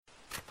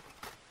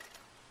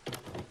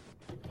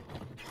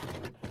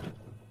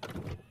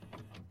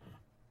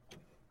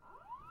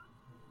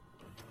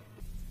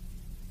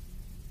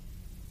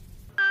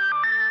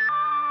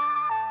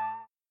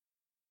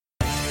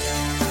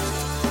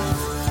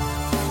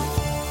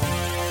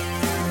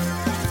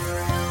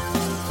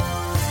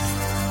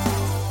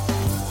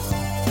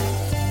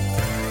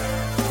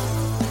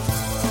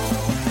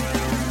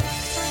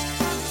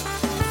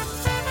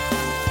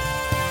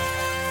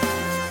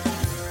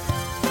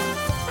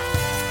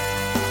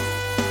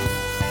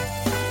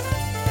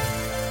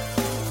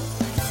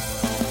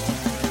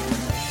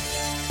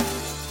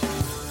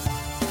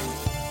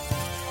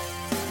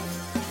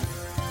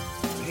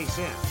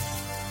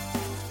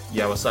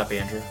Yeah, what's up,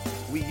 Andrew?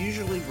 We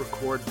usually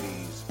record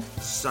these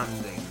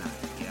Sunday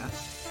night,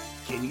 yes?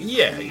 Can you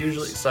Yeah, please-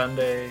 usually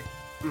Sunday.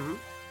 Mhm.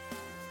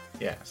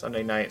 Yeah,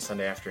 Sunday night,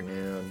 Sunday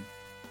afternoon.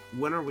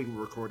 When are we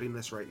recording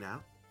this right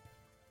now?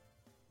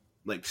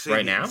 Like, say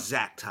Right the now?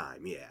 exact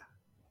time, yeah.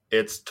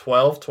 It's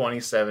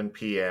 12:27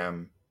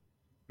 p.m.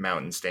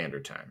 Mountain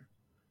Standard Time.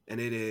 And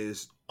it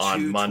is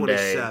On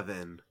Monday.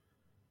 2:27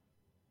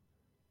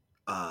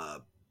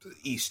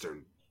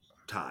 Eastern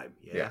time,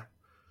 yeah?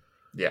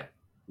 Yeah.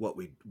 What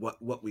we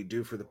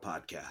do for the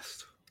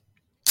podcast.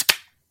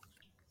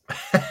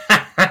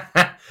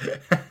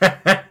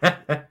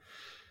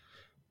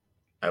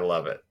 I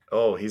love it.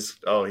 Oh, he's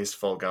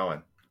full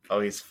going.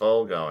 He's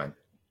full going.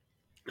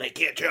 I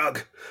can't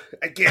jog.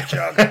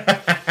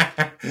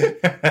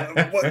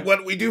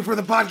 What we do for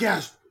the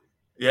podcast.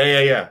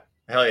 Yeah.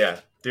 Hell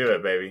yeah. Do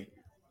it, baby.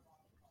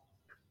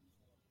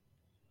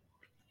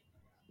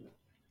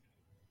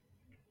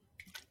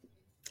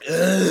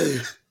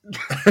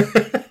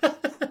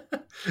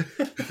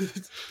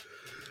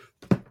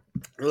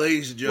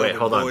 Ladies and gentlemen,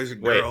 hold on. boys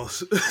and Wait.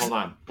 girls. Hold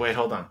on.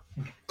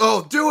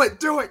 Oh, do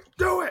it! Wait,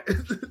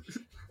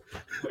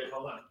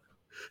 hold on.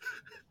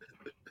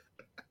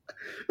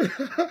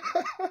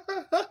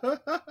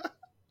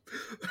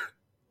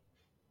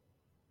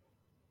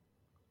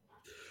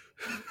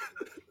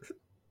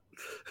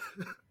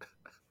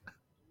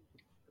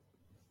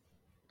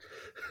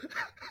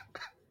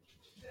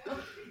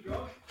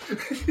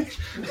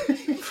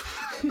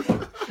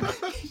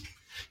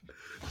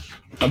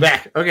 I'm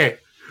back. Okay.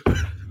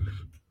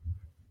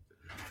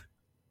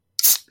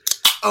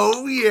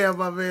 Oh yeah,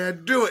 my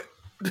man, do it.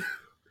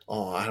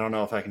 Oh, I don't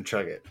know if I can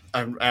chug it.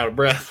 I'm out of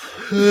breath.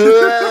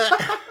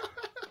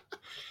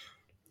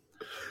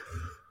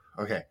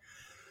 Okay.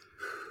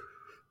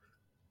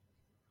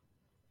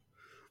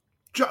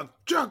 Chug.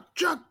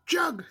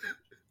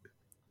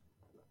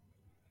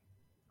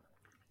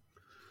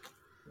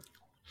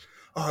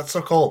 Oh, it's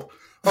so cold.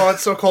 Oh,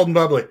 it's so cold and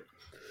bubbly.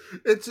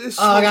 It's so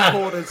God.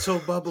 cold and so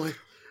bubbly.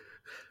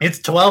 It's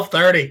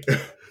 12:30.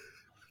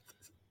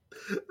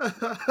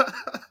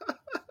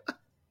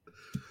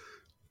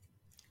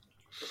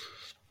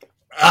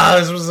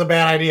 This was a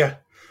bad idea.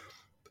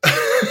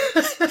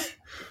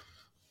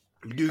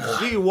 You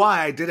see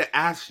why I didn't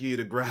ask you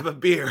to grab a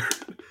beer.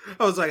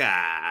 I was like,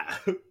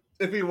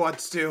 if he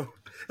wants to,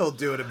 he'll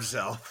do it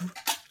himself.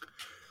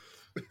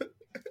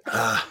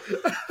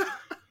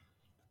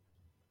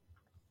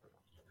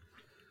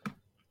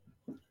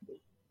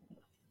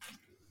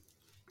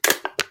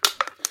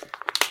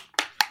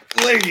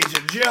 Ladies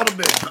and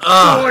gentlemen,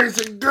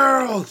 boys and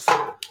girls.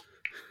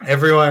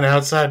 Everyone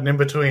outside and in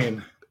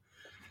between.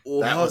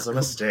 That was a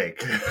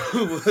mistake.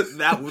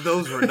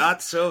 Those were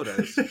not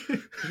sodas.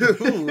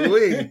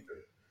 Ooh-wee.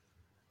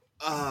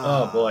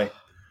 Oh, boy.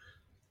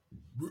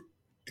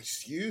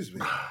 Excuse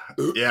me.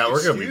 Yeah,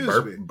 we're going to be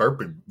Excuse me.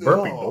 burpy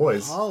Oh,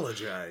 boys.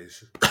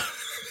 Apologize.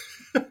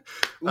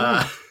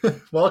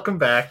 Welcome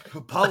back.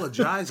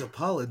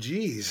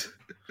 Apologies.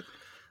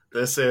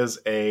 This is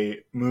a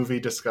movie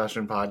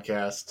discussion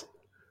podcast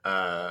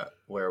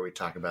where we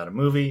talk about a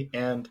movie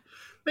and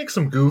make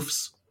some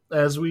goofs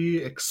as we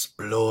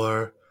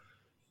explore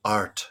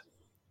art.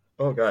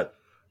 Oh, God.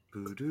 Oh,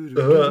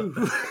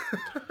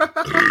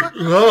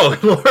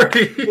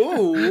 Lordy.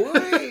 Oh,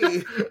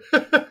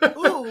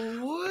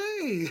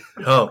 wait.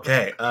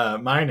 Okay,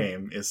 my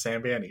name is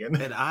Sam Bannigan.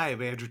 And I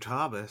am Andrew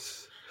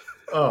Thomas.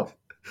 Oh,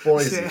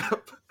 boys. Sam,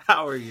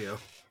 how are you?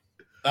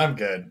 I'm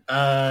good.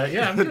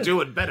 Yeah, I'm good.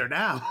 Doing better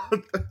now.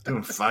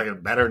 Doing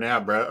fucking better now,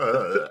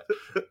 bro.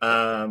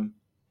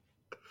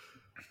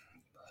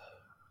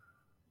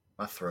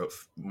 My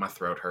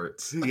throat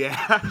hurts.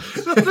 Yeah.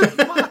 So does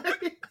mine.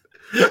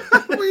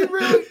 We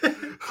really.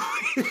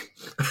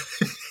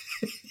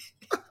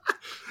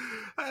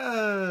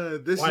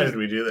 Why did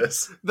we do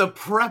this? The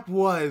prep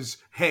was,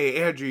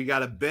 hey, Andrew, you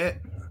got a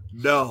bit?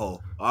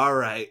 No. All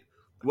right.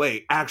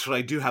 Wait, actually,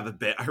 I do have a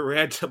bit. I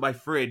ran to my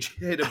fridge,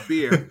 hit a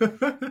beer.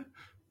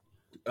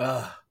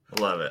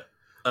 Love it.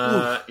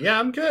 Yeah,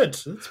 I'm good.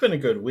 It's been a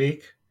good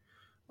week.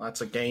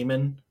 Lots of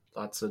gaming.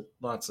 Lots of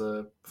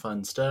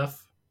fun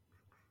stuff.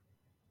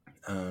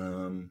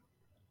 Yeah,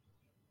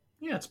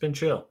 it's been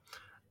chill.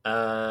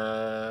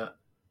 How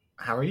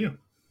are you?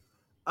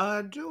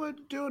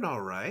 Doing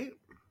all right.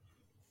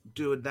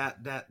 Doing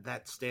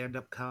that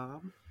stand-up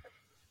com.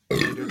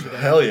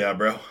 Hell yeah,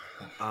 bro.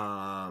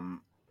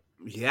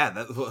 Yeah,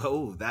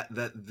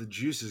 that the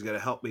juice is gonna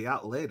help me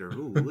out later.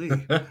 Ooh-wee.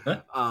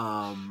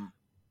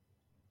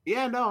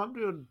 Yeah, no, I'm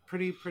doing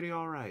pretty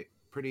all right.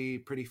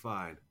 Pretty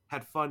fine.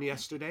 Had fun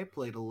yesterday.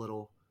 Played a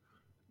little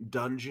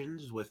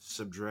Dungeons with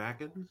some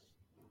dragons.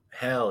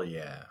 Hell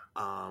yeah.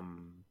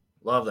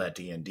 Love that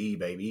D&D,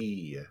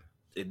 baby.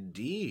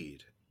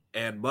 Indeed.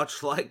 And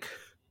much like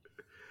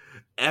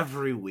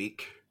every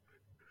week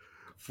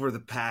for the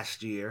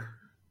past year,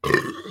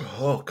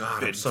 oh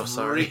God, I'm so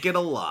sorry. Drinking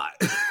a lot.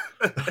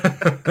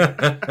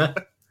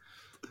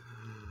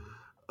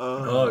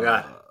 Oh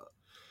God.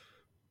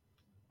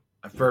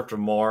 I've burped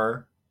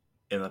more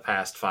in the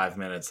past 5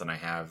 minutes than I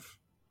have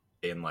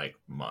in like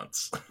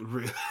months.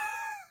 Really?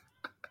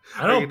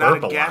 I Are don't you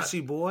burp not a a gassy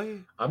lot. boy?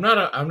 I'm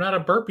not a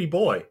burpy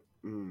boy.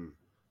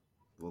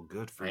 Well,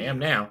 good for I you. am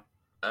now.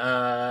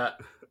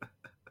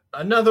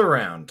 Another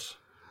round.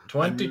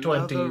 Another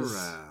 2020's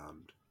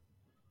round.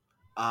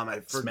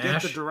 I forget the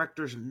Smash.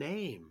 director's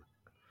name.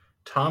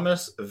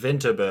 Thomas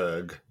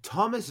Vinterberg.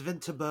 Thomas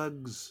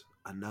Vinterberg's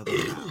Another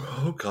Round.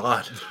 Oh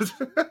God.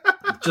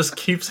 It just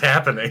keeps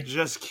happening.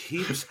 Just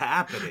keeps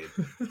happening.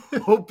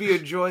 Hope you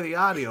enjoy the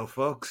audio,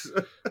 folks.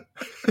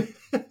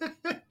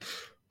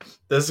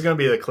 This is gonna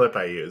be the clip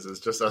I use. It's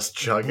just us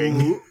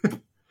chugging.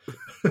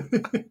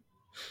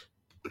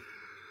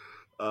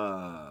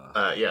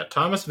 Yeah,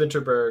 Thomas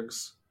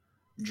Vinterberg's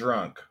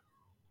Drunk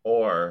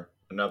or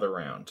Another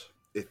Round.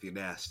 If you're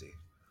nasty.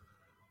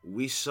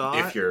 We saw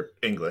If you're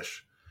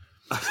English.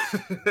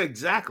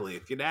 Exactly,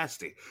 if you're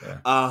nasty.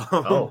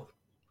 Yeah.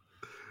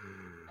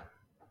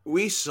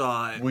 We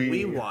saw it.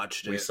 We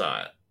watched it. We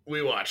saw it.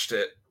 We watched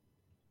it.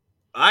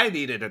 I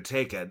needed to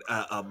take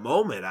a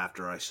moment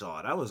after I saw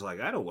it. I was like,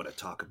 I don't want to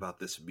talk about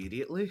this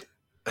immediately.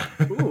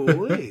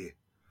 Ooh-wee.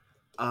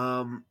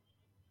 But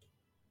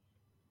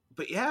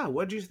yeah,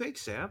 what do you think,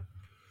 Sam?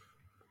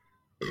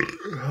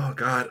 Oh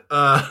God.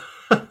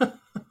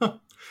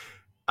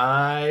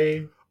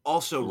 I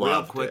also real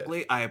loved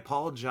quickly, I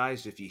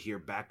apologize if you hear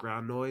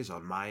background noise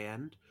on my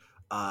end.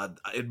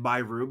 In my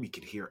room, you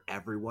can hear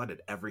everyone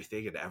and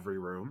everything in every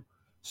room.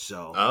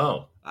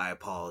 So I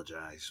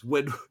apologize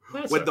when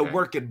the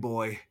working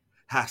boy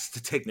has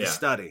to take the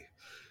study.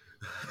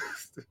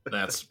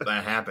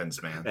 That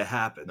happens, man. It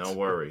happens. No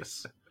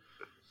worries.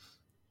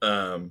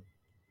 God,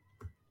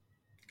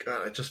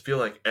 I just feel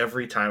like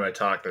every time I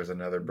talk, there's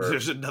another burp.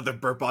 There's another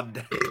burp on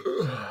deck.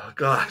 Oh,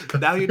 God.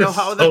 Now you know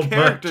how the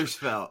characters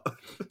felt.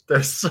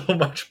 There's so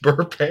much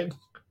burping.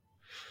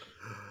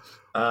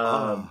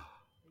 Oh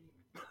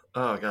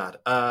God.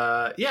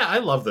 Yeah, I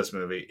love this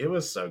movie.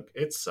 It's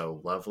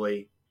so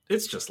lovely.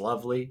 It's just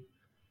lovely.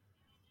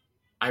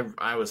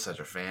 I was such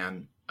a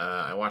fan.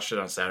 I watched it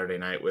on Saturday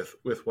night with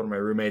one of my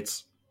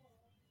roommates,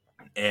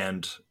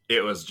 and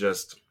it was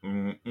just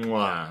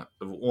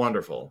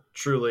wonderful.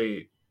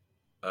 Truly,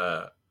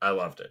 I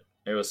loved it.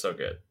 It was so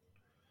good.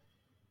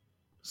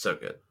 So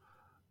good.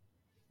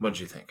 What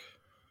did you think?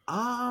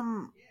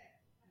 I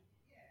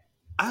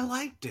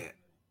liked it.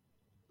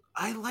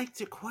 I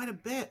liked it quite a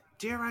bit.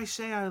 Dare I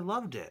say I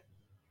loved it.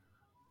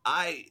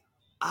 I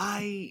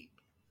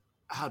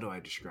how do I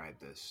describe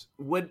this?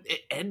 When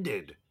it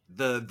ended,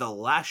 the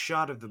last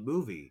shot of the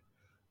movie,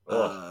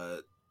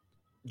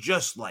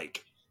 just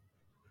like,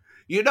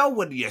 you know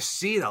when you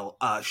see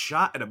a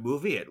shot in a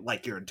movie and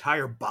like your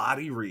entire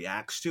body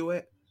reacts to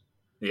it?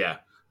 Yeah.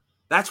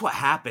 That's what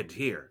happened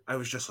here. I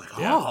was just like,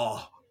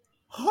 That's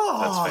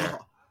fair.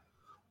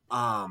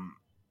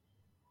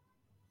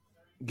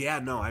 Yeah,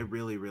 no, I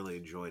really, really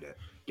enjoyed it.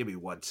 Give me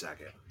 1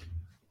 second.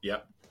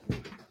 Yep.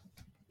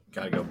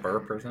 Gotta go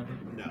burp or something?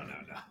 No.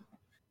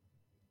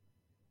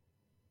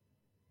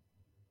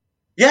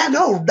 Yeah,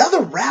 no, Another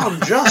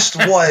Round just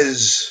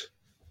was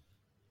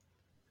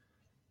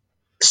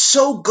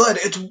so good.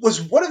 It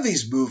was one of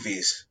these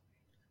movies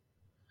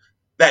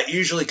that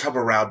usually come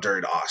around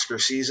during Oscar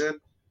season.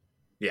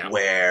 Yeah.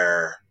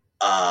 Where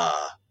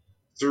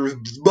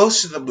through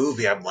most of the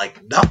movie, I'm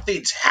like,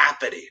 nothing's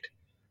happening.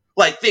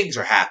 Like, things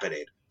are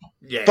happening.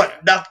 Yeah.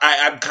 But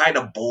I'm kind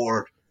of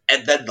bored.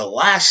 And then the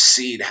last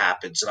scene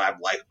happens, and I'm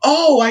like,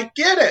 oh, I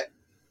get it.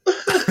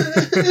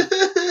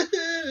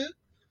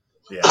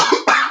 Yeah.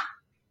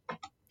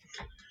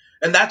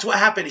 And that's what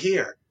happened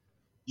here.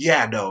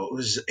 Yeah, no, it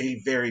was a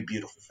very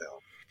beautiful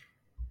film.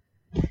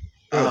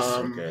 It was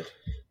so good.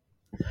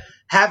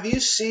 Have you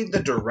seen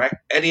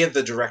any of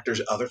the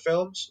director's other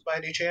films by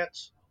any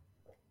chance?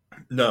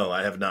 No,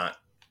 I have not.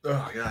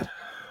 Oh God,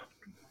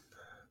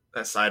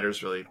 that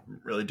cider's really,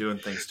 really doing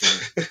things to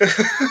me.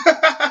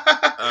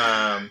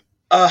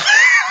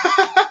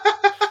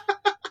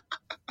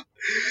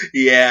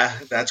 Yeah,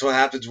 that's what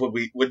happens when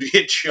we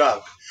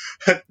chug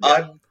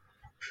an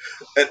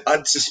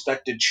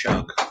unsuspected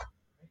chug.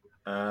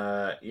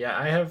 Yeah,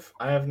 I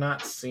have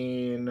not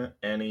seen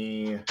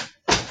any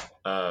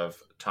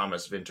of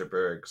Thomas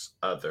Vinterberg's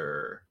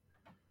other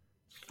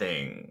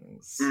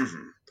things.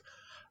 Mm-hmm.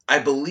 I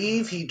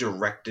believe he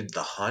directed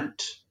The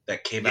Hunt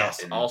that came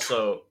out in...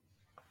 Also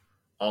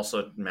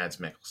Mads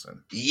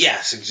Mikkelsen.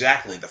 Yes,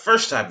 exactly. The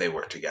first time they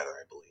worked together,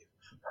 I believe.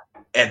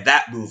 And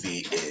that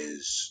movie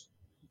is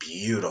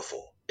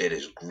beautiful. It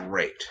is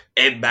great.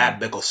 And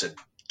Mads Mikkelsen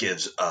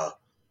gives a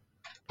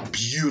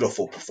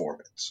beautiful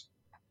performance.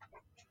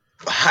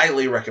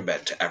 Highly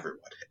recommend to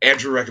everyone.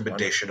 Andrew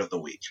recommendation of the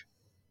week.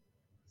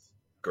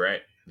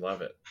 Great.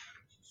 Love it.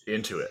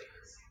 Into it.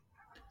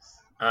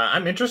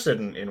 I'm interested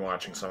in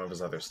watching some of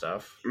his other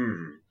stuff.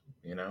 Mm.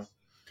 You know?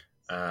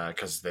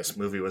 Because this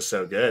movie was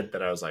so good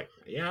that I was like,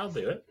 yeah, I'll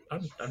do it.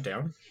 I'm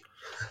down.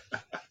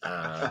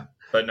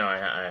 But no,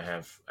 I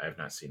have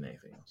not seen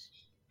anything else.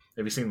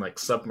 Have you seen like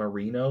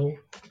Submarino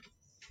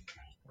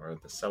or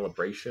The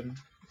Celebration?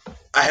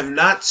 I have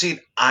not seen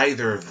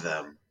either of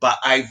them, but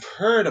I've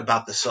heard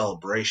about The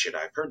Celebration.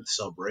 I've heard The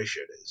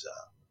Celebration is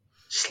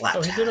slaptastic.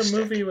 Oh, he did a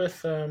movie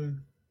with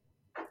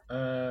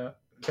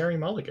Carey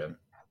Mulligan.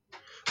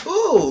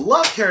 Ooh,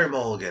 love Carey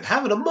Mulligan.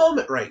 Having a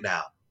moment right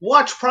now.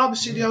 Watch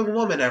Promising Young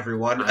Woman,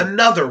 everyone.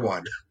 Another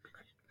one.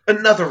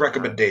 Another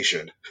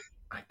recommendation.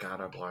 I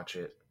gotta watch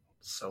it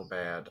so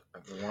bad.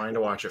 I've been wanting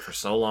to watch it for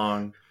so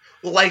long.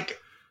 Like,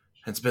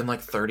 it's been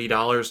like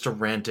 $30 to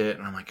rent it,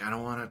 and I'm like, I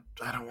don't want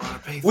to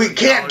pay. We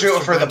can't do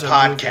it for the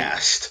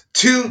podcast.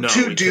 Two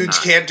dudes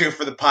can't do it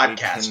for the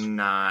podcast. We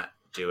cannot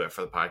do it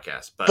for the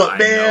podcast. But I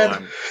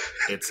know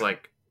it's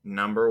like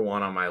number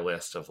one on my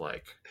list of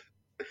like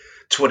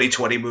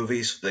 2020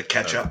 movies, the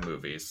catch up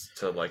movies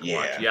to like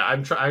watch. Yeah, I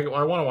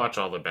want to watch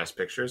all the best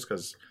pictures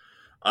because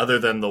other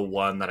than the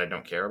one that I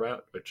don't care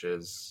about, which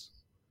is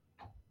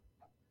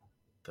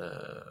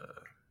the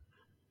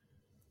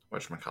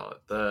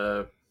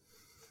whatchamacallit,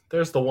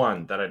 there's the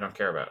one that I don't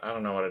care about. I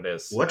don't know what it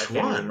is. Which one?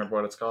 I can't even remember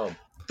what it's called.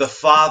 The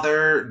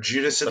Father,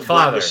 Judas and the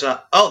Father.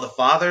 Oh, The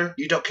Father.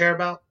 You don't care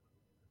about?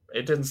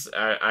 It didn't.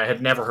 I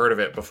had never heard of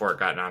it before it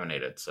got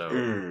nominated.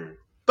 So,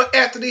 But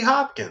Anthony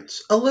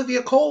Hopkins,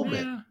 Olivia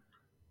Colman.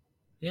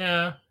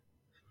 Yeah.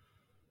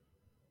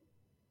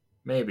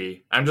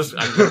 Maybe. I'm going to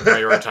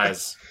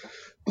prioritize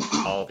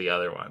all the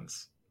other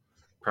ones.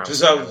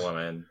 Promising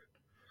Woman.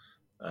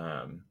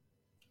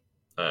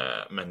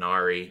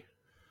 Minari.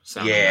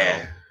 Sound of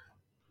Metal.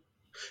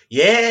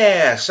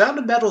 Yeah, Sound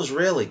of Metal is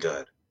really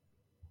good.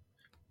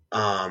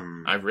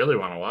 I really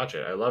want to watch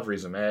it. I love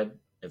Riz Ahmed.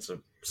 It's a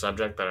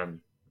subject that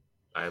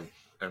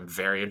I'm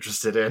very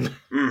interested in.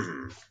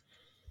 Mm-hmm.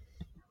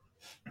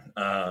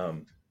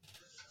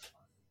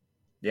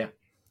 Yeah.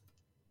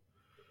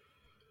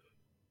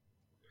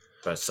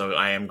 But so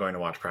I am going to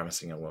watch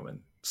Promising Young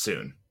Woman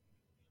soon.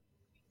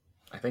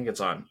 I think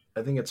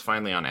it's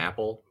finally on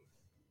Apple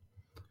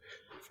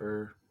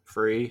for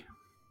free.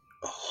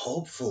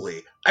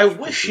 Hopefully. I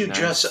wish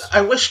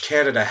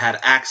Canada had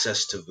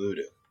access to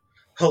Vudu.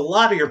 A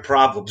lot of your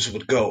problems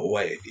would go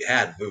away if you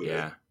had Vudu.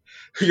 Yeah.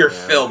 Your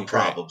film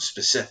problems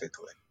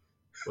specifically.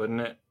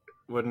 Wouldn't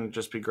it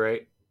just be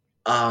great?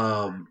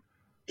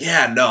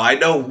 Yeah, no, I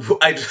know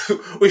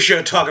we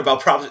should talk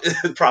about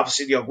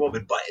Promising Young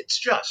Woman, but it's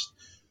just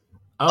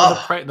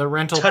the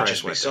rental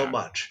touches price went me so down.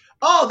 much.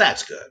 Oh,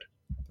 that's good.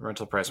 The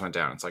rental price went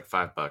down. It's like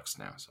 $5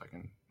 now, so I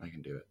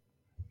can do it.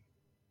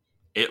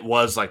 It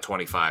was like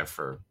 $25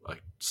 for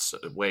like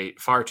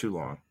far too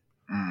long.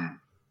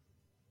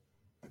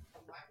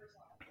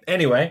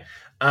 Anyway,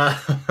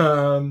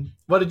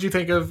 what did you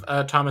think of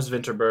Thomas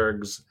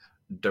Vinterberg's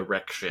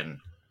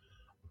direction?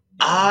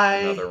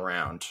 Another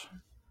round.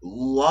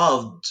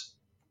 Loved.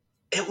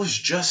 It was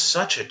just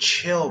such a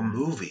chill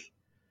movie.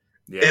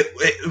 Yeah.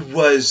 It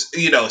was,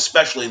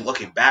 especially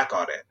looking back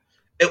on it,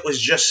 it was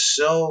just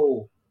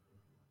so.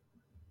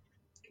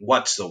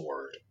 What's the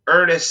word?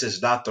 Earnest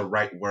is not the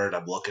right word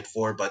I'm looking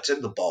for, but it's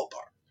in the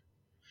ballpark.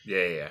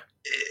 Yeah.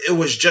 It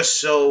was just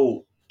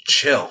so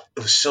chill.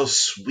 It was so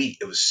sweet.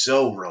 It was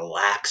so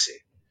relaxing.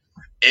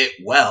 It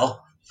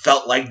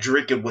felt like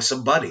drinking with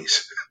some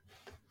buddies.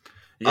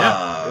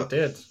 Yeah, it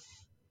did.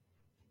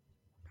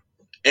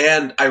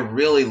 And I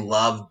really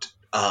loved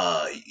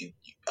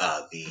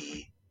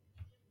the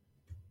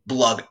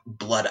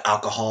blood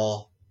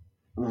alcohol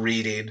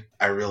reading.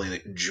 I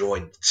really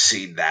enjoyed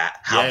seeing that,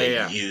 how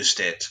they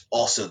used it.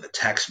 Also the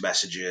text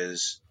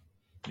messages.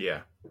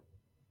 Yeah.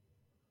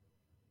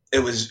 It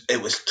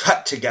was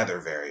cut together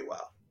very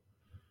well.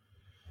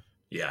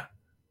 Yeah.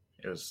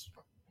 It was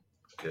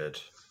good.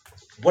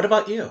 What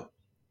about you?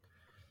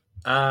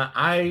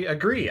 I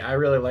agree. I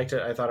really liked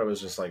it. I thought it was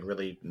just like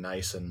really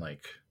nice and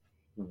like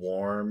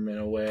warm in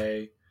a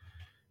way.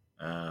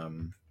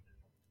 And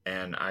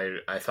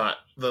I thought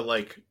the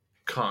like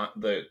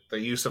the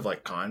use of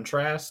like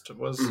contrast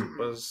was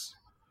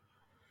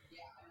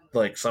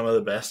like some of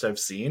the best I've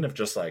seen, of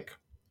just like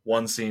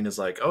one scene is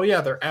like, oh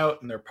yeah, they're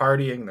out and they're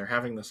partying, they're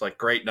having this like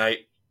great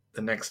night.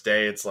 The next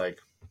day it's like,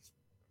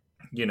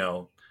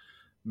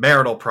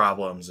 marital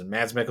problems and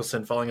Mads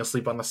Mikkelsen falling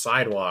asleep on the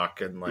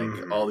sidewalk and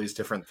like all these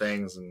different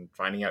things and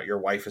finding out your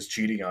wife is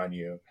cheating on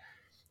you,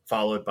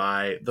 followed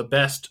by the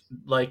best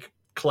like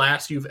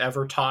class you've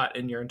ever taught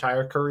in your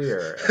entire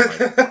career and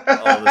like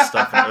all this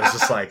stuff. And it was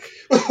just like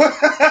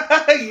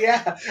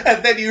yeah,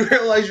 and then you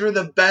realize you're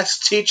the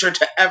best teacher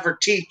to ever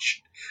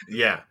teach.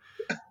 Yeah.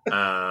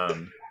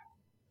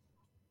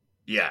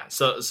 Yeah,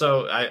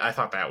 so I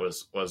thought that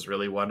was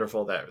really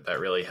wonderful. That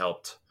really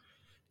helped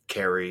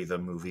carry the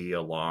movie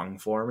along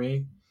for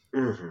me.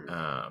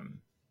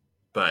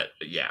 But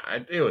yeah,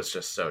 it was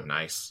just so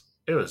nice.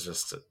 It was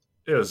just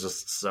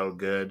so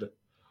good.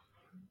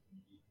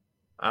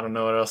 I don't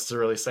know what else to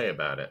really say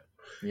about it.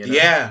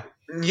 Yeah,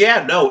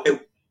 no.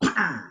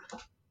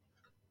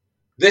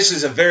 This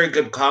is a very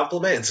good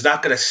compliment. It's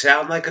not going to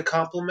sound like a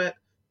compliment,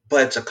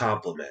 but it's a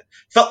compliment.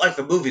 Felt like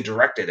the movie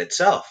directed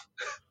itself.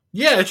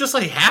 Yeah, it just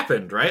like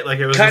happened, right? Like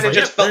it was kind of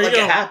just felt like it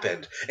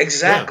happened.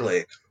 Exactly.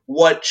 Yeah.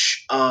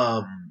 Which,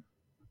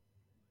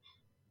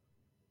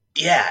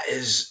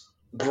 is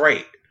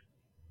great.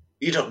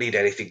 You don't need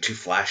anything too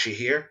flashy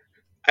here.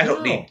 I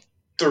don't need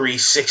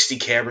 360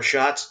 camera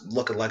shots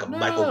looking like a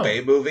Michael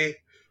Bay movie.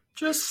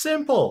 Just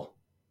simple.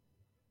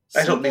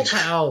 I don't need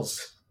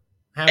pals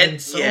having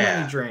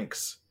many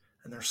drinks,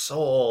 and they're so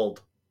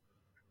old.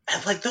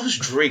 And like those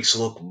drinks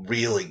look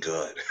really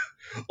good.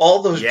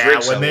 All those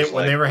drinks. Yeah,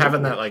 when they were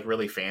having that like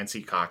really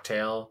fancy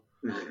cocktail,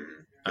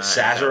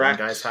 Sazerac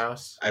guy's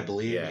house, I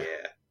believe. Yeah.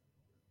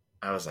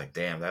 I was like,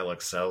 damn, that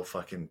looks so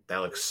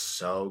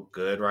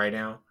good right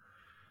now.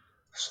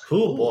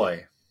 Oh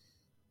boy.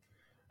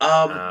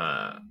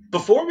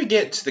 Before we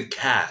get to the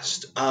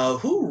cast,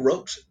 who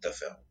wrote the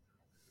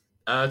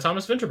film?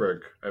 Thomas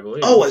Vinterberg, I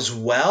believe. Oh, as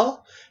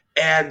well?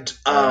 And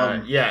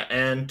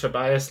and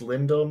Tobias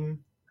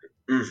Lindholm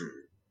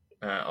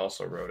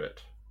also wrote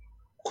it.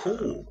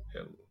 Cool.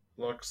 It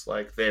looks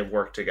like they've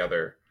worked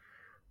together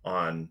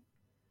on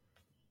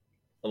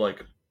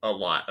like a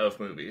lot of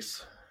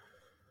movies.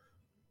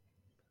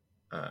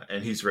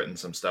 And he's written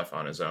some stuff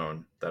on his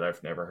own that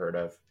I've never heard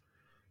of.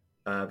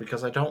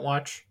 Because I don't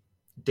watch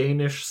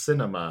Danish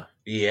cinema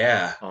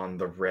on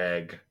the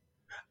reg.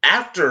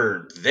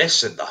 After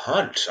this and The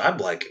Hunt, I'm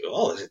like,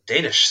 oh, is it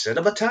Danish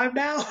cinema time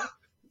now?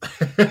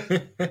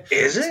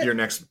 Is it? Your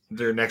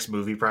next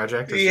movie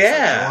project? Yeah.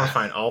 Like, I want to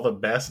find all the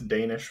best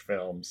Danish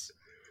films.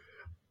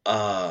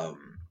 Let's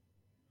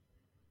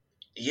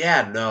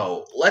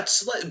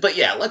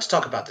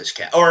talk about this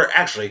cat. Or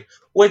actually,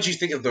 what did you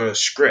think of the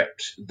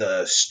script,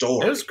 the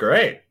story? It was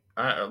great.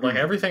 Like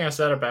everything I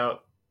said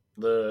about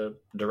the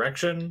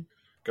direction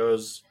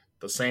goes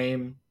the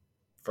same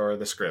for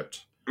the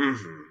script.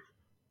 Mm-hmm.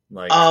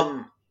 Like,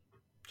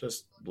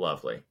 just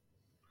lovely.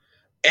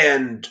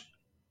 And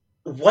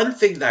one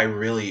thing that I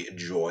really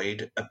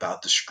enjoyed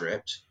about the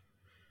script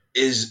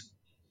is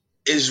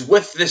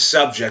with this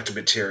subject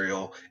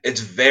material, it's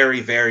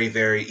very, very,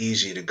 very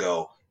easy to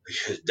go,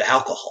 the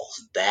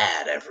alcohol's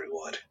bad,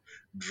 everyone.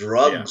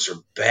 Drugs are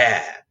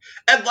bad.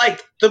 And,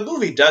 like, the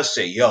movie does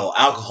say,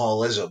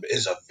 alcoholism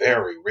is a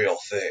very real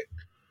thing.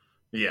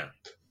 Yeah.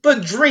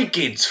 But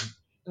drinking's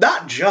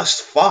not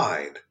just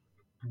fine.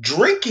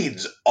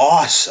 Drinking's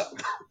awesome.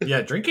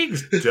 Yeah,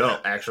 drinking's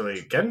dope,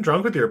 actually. Getting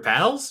drunk with your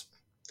pals?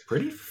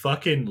 Pretty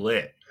fucking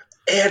lit.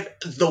 And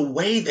the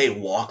way they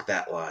walk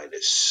that line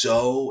is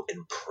so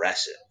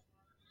impressive.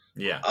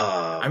 Yeah.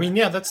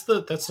 That's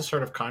the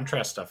sort of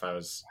contrast stuff I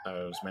was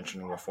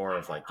mentioning before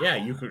of like, yeah,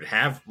 you could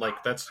have like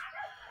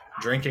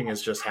drinking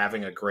is just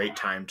having a great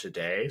time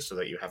today so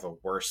that you have a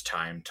worse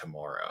time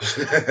tomorrow.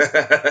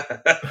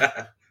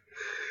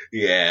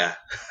 Yeah.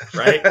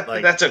 Right?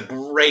 Like, that's a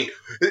great...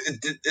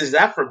 Is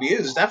that from you?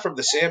 Is that from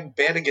the Sam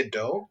Bannigan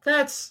Dome?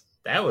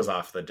 That was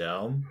off the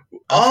dome.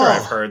 I'm sure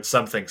I've heard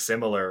something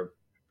similar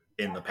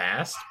in the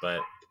past,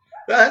 but...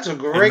 That's a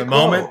great in the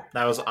moment,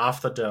 that was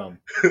off the dome.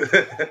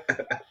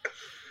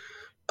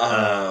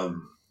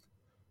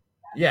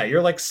 Yeah,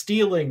 you're like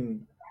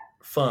stealing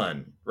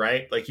fun,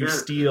 right? Like you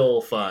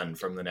steal fun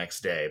from the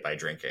next day by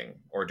drinking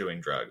or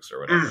doing drugs or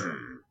whatever.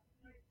 Mm-hmm.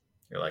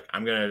 You're like,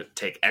 I'm going to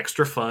take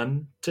extra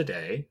fun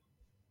today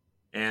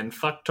and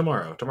fuck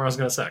tomorrow. Tomorrow's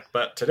going to suck.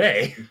 But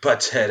today.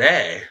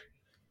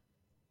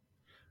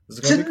 This is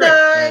going to be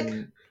great.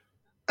 And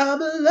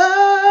I'm in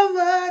love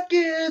like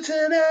you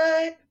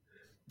tonight.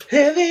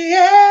 In the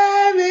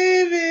air,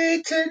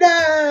 baby,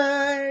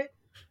 tonight.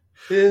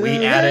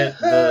 We added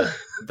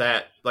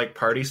that like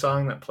party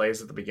song that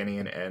plays at the beginning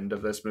and end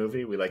of this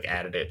movie. We like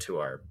added it to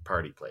our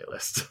party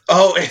playlist.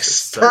 Oh,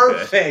 it's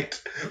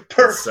perfect. Good.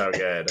 Perfect. It's so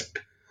good.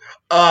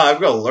 I'm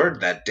going to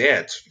learn that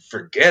dance.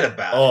 Forget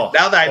about it.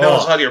 Now that I know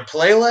it's on your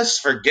playlist,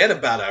 forget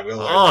about it. I'm going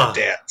to learn that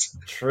dance.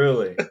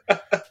 Truly. Do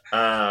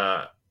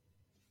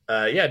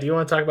you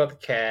want to talk about the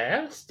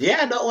cast?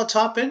 Yeah, no, let's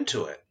hop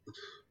into it.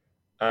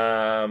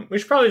 We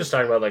should probably just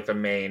talk about like the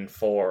main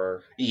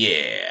four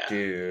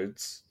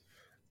dudes.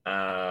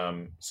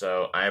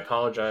 So I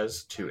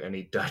apologize to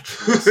any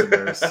Dutch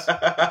listeners.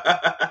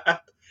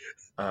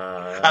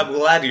 I'm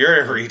glad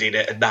you're reading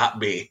it and not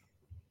me.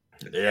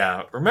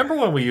 Yeah. Remember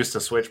when we used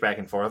to switch back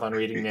and forth on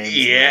reading names?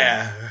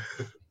 Yeah.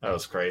 That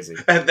was crazy.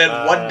 And then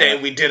one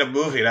day we did a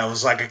movie and I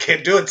was like, I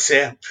can't do it,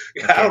 Sam.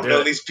 I don't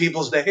know these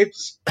people's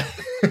names.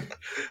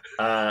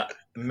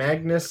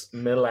 Magnus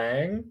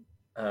Millang.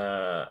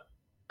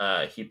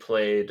 He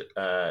played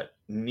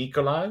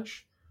Nicolaj,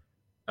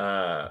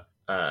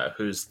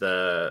 who's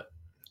the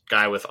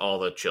guy with all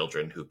the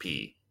children who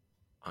pee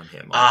on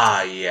him.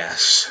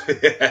 Yes.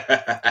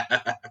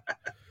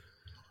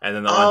 And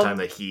then the one time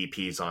that he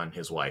pees on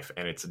his wife,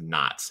 and it's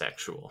not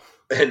sexual.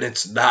 And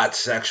it's not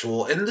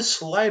sexual in the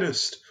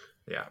slightest.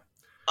 Yeah.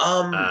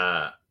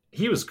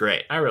 He was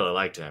great. I really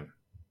liked him.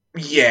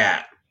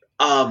 Yeah.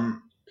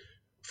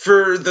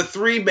 For the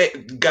three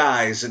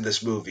guys in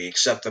this movie,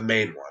 except the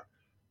main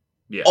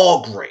one,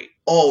 all great.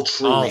 All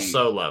truly. All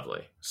so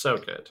lovely. So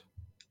good.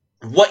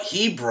 What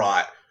he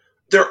brought,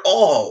 they're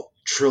all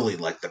truly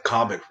like the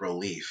comic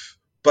relief.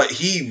 But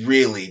he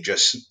really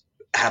just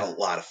had a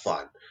lot of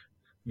fun.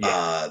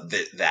 Yeah.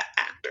 That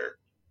actor.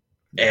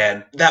 Yeah.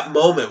 And that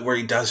moment where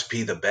he does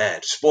pee the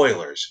bed.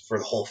 Spoilers for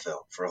the whole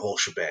film, for the whole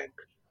shebang.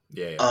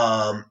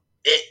 Yeah.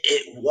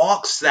 it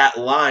walks that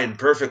line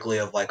perfectly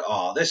of like,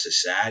 oh, this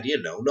is sad.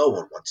 No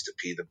one wants to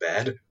pee the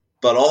bed.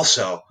 But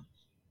also,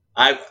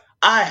 I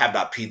have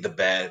not peed the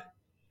bed,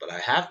 but I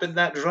have been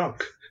that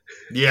drunk.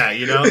 Yeah, I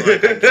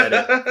get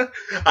it.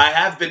 I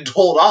have been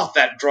told off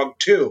that drunk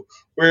too.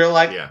 Where you're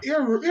like,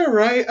 you're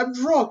right, I'm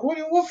drunk. What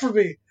do you want from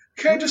me?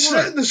 Can I just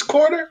sit in this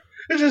corner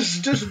and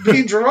just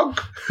be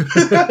drunk?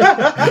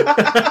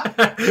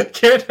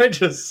 Can't I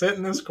just sit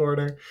in this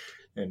corner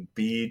and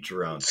be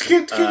drunk?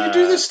 Can you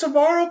do this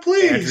tomorrow,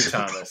 please? Andrew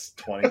Thomas,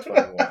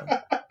 2021.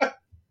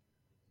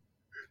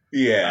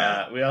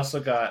 Yeah. We also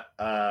got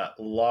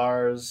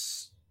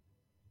Lars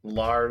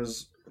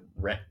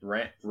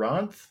Rant?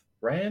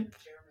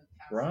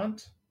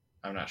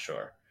 I'm not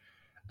sure.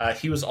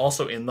 He was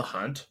also in The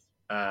Hunt.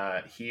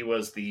 He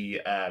was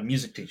the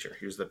music teacher.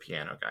 He was the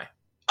piano guy.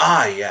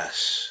 Ah,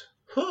 yes.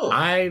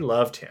 I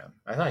loved him.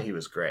 I thought he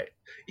was great.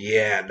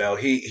 Yeah, no,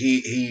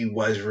 he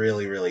was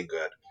really, really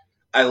good.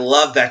 I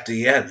loved at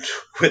the end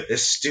with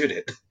this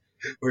student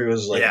where he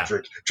was like,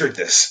 drink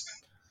this.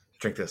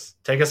 Drink this.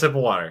 Take a sip of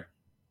water.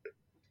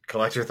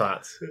 Collect your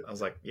thoughts. I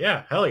was like,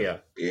 yeah, hell yeah.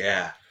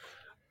 Yeah.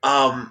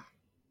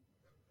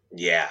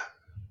 Yeah.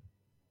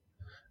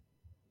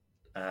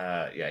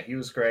 He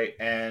was great.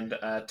 And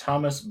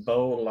Thomas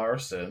Bo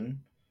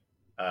Larson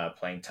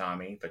playing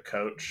Tommy, the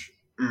coach.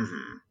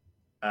 Mm-hmm.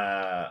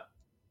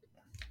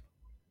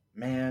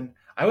 Man,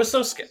 I was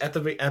so scared at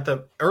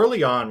the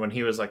early on when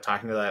he was like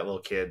talking to that little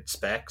kid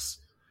Specs.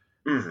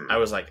 Mm-hmm. I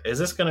was like, is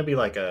this gonna be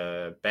like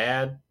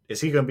is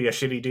he gonna be a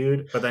shitty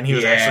dude? But then he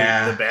was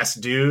actually the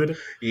best dude.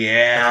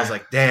 Yeah. And I was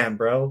like, damn,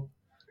 bro.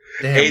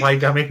 Why you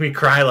gotta make me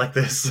cry like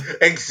this?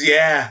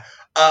 Yeah.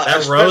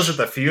 That Rose at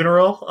the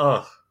funeral?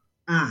 Oh.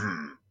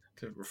 Mm-hmm.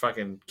 To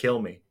fucking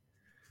kill me.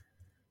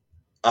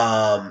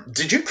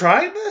 Did you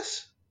cry in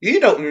this? You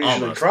don't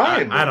usually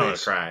cry in movies. I don't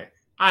cry.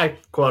 I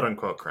quote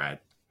unquote cried.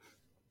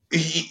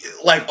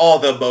 Like all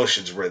the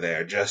emotions were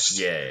there, just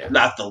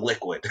not the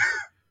liquid.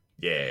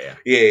 Yeah.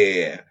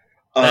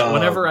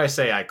 Whenever I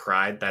say I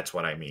cried, that's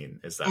what I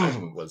mean. Is that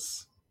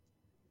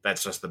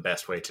that's just the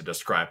best way to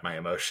describe my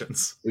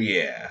emotions.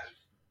 Yeah.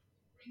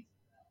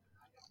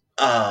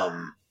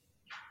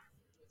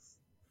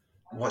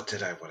 What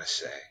did I want to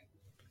say?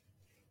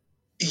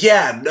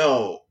 Yeah,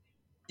 no,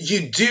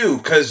 you do,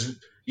 because,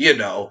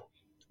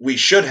 we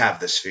should have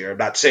this fear. I'm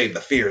not saying the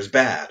fear is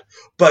bad,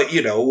 but,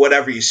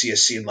 whenever you see a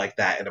scene like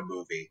that in a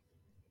movie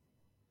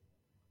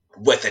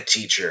with a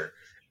teacher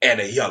and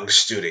a young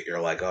student, you're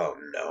like, oh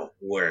no,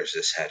 where is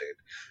this headed?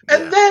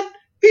 And then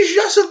he's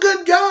just a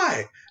good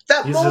guy.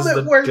 That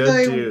moment where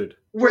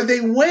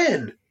they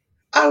win,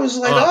 I was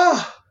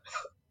like,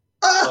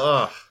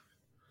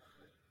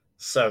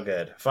 so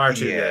good. Far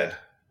too good.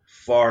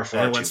 Far and too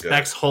good. And when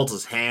Specs holds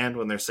his hand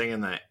when they're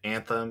singing that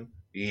anthem.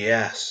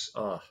 Yes.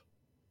 Oh.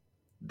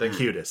 The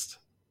cutest.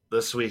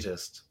 The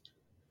sweetest.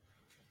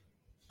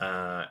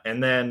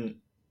 And then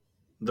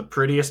the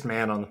prettiest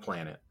man on the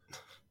planet.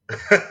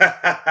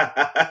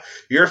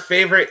 Your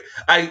favorite.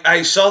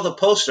 I saw the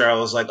poster. I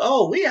was like,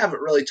 oh, we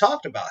haven't really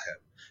talked about him.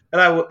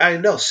 And I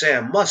know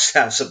Sam must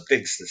have some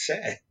things to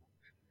say.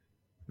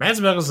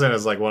 Mads Mikkelsen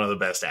is like one of the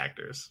best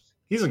actors.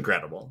 He's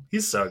incredible.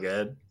 He's so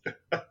good.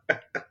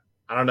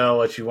 I don't know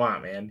what you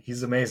want, man.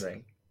 He's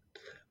amazing.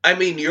 I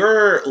mean,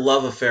 your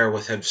love affair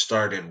with him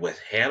started with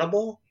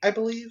Hannibal, I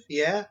believe.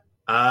 Yeah.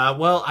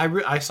 Well,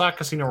 I saw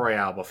Casino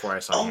Royale before I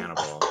saw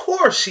Hannibal. Of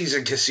course, he's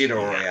in Casino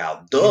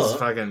Royale. Duh.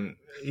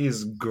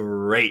 He's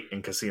great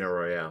in Casino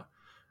Royale.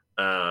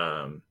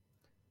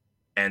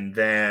 And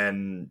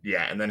then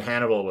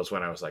Hannibal was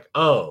when I was like,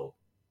 oh,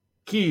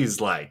 he's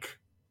like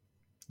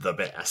the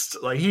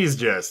best. Like he's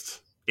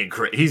just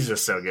he's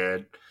just so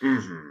good.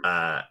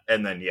 Mm-hmm.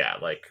 And then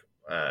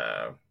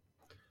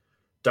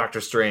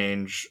Doctor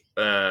Strange,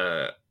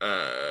 Rogue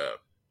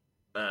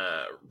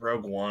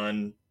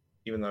One,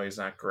 even though he's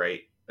not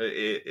great,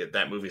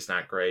 that movie's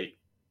not great.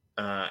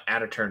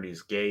 At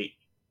Eternity's Gate,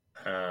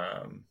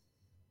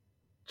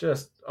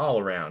 just all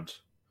around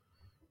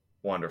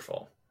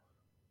wonderful.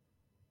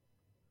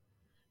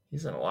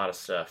 He's in a lot of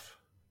stuff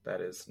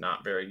that is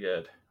not very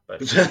good,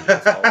 but he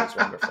is always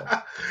wonderful.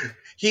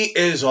 He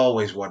is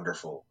always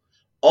wonderful.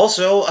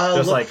 Also,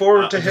 look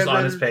forward to him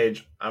on his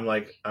page. I'm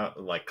like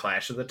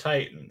Clash of the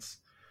Titans,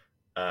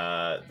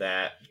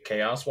 that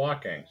Chaos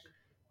Walking.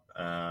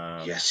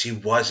 Yes, he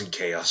was in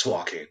Chaos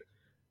Walking.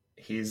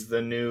 He's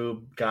the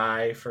new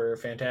guy for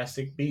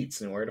Fantastic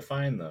Beasts and Where to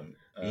Find Them.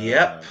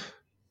 Yep.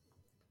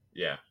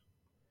 Yeah.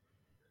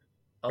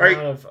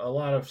 A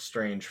lot of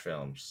strange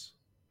films.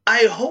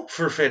 I hope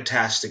for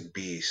Fantastic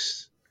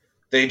Beasts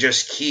they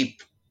just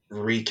keep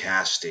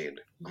recasting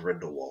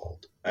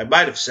Grindelwald. I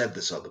might have said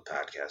this on the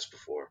podcast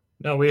before.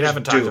 No, we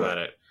haven't talked about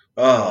it.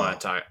 Oh. I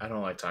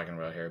don't like talking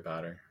about Harry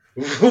Potter.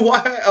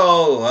 Why?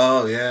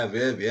 Oh, yeah. I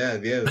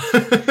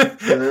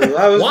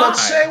was about to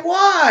say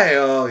why.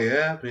 Oh,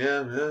 yeah.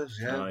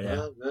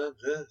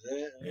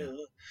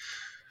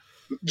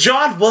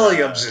 John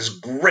Williams is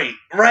great,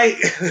 right?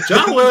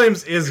 John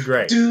Williams is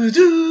great.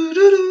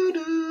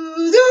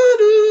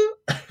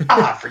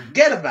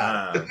 Forget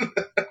about it.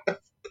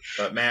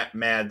 But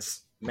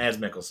Mads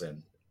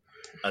Mikkelsen,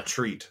 a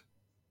treat.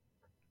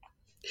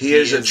 He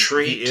is a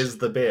treat. He is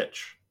the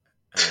bitch,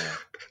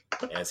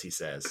 as he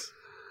says.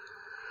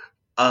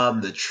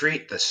 The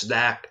treat, the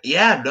snack.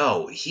 Yeah,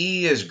 no,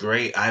 he is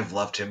great. I've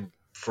loved him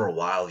for a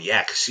while.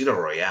 Yeah, Casino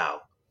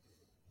Royale.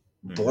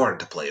 Born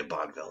to play a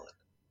Bond villain.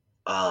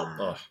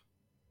 I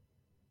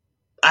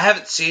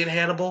haven't seen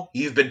Hannibal.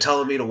 You've been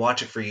telling me to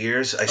watch it for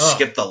years. I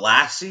skipped the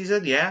last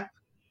season, yeah?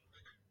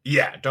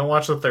 Yeah, don't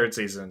watch the third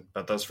season,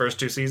 but those first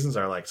 2 seasons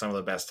are like some of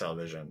the best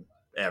television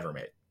ever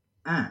made.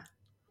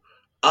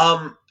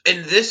 In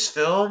this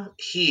film,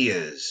 he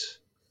is.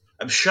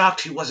 I'm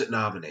shocked he wasn't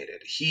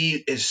nominated.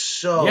 He is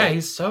so... Yeah,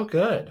 he's so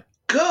good.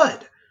 Good!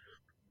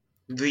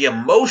 The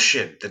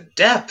emotion, the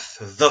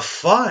depth, the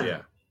fun.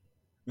 Yeah.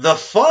 The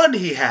fun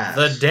he has.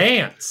 The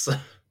dance.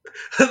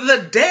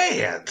 The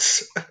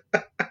dance.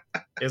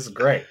 It's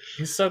great.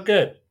 He's so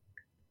good.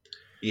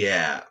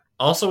 Yeah.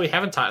 Also, we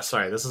haven't talked...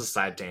 Sorry, this is a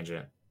side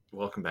tangent.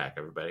 Welcome back,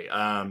 everybody.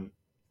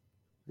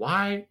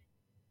 Why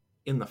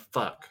in the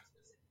fuck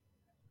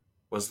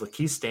was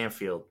Lakeith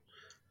Stanfield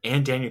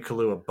and Daniel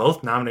Kaluuya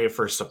both nominated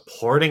for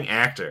supporting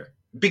actor?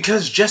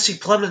 Because Jesse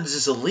Plemons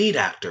is a lead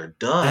actor.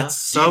 Duh. That's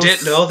so You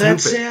didn't know that,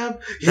 stupid. Sam?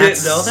 You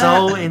That's didn't know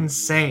that? so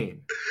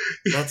insane.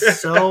 That's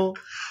so...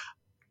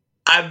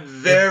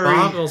 It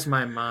boggles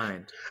my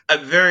mind.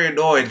 I'm very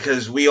annoyed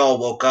because we all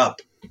woke up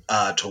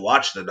to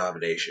watch the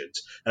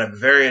nominations, and I'm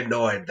very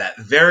annoyed that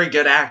very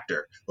good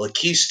actor,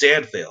 Lakeith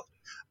Stanfield,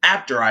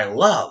 actor I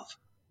love,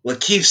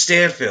 Lakeith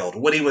Stanfield,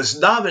 when he was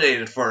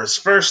nominated for his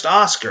first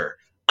Oscar,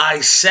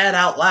 I said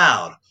out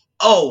loud,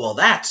 "Oh, well,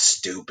 that's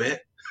stupid."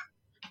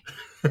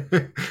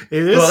 It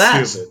is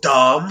that's stupid.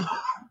 Dumb.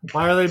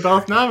 Why are they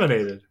both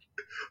nominated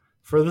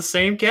for the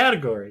same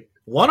category?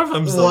 One of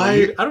them's the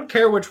lead. I don't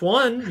care which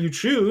one you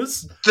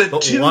choose. The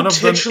two one of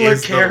titular them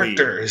is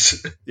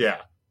characters.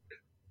 Yeah.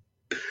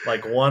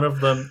 Like, one of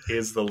them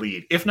is the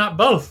lead. If not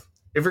both.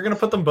 If you're going to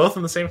put them both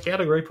in the same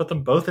category, put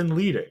them both in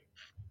leading.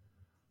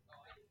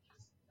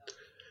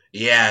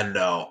 Yeah,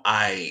 no.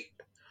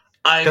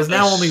 Because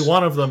now only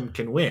one of them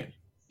can win.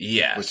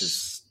 Yes. Which is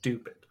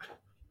stupid.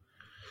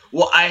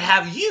 Well,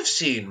 you've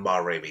seen Ma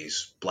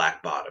Rainey's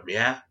Black Bottom,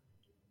 yeah?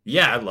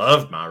 Yeah, I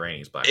loved Ma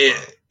Rainey's Black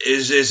Bottom.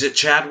 Is it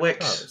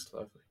Chadwick's? Oh, it's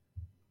lovely.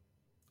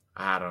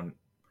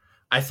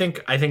 I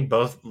think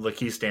both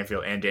Lakeith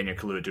Stanfield and Daniel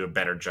Kaluuya do a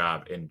better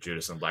job in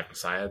Judas and the Black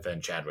Messiah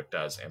than Chadwick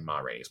does in Ma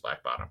Rainey's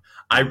Black Bottom.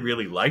 I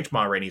really liked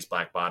Ma Rainey's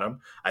Black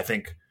Bottom. I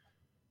think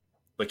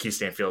Lakeith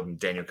Stanfield and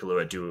Daniel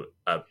Kaluuya do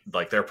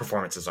their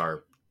performances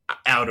are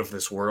out of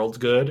this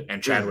world good,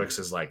 and Chadwick's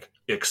is like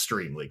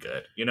extremely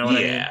good. You know what I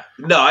mean? Yeah.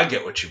 No, I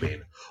get what you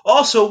mean.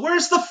 Also,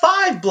 where's the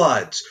Five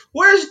Bloods?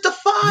 Where's the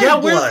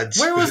Five Bloods?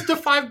 Where was the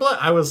Five Blood?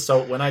 I was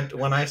so when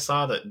I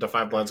saw that the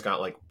Five Bloods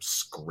got like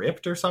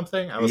script or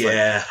something, I was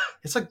like,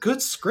 it's a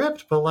good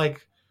script, but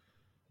like,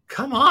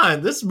 come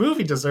on, this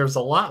movie deserves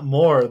a lot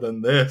more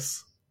than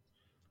this.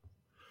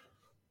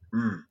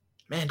 Man,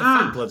 the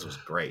Five Bloods was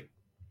great.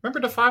 Remember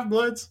the Five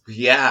Bloods?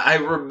 Yeah, I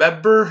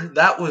remember.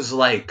 That was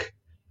like,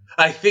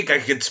 I think I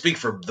can speak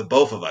for the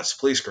both of us.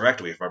 Please correct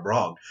me if I'm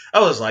wrong.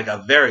 That was like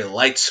a very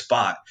light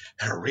spot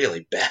at a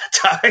really bad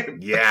time.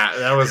 Yeah,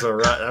 that was oh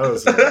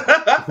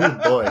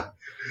boy.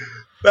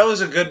 That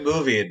was a good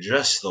movie and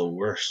just the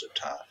worst of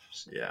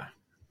times. Yeah.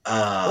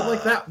 But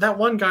like that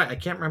one guy, I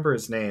can't remember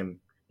his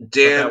name.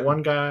 That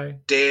one guy.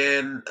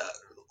 Dan.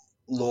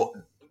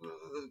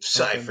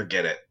 I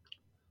forget it.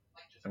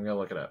 I'm gonna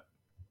look it up.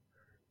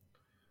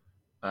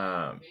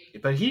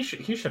 But he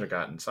should have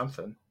gotten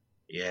something.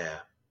 Yeah.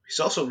 He's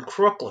also in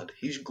Crooklyn.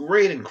 He's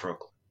great in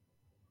Crooklyn.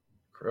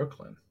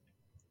 Crooklyn?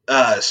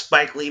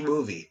 Spike Lee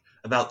movie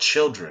about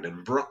children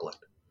in Brooklyn.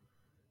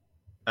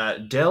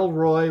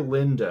 Delroy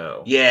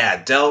Lindo.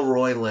 Yeah,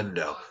 Delroy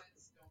Lindo.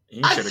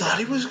 I thought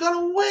he was going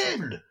to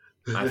win.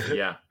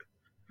 Yeah,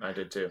 I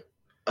did too.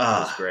 It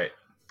was great.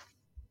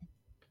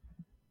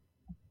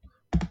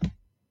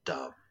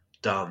 Dumb.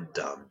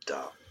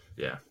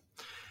 Yeah.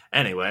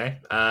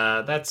 Anyway,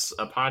 that's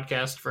a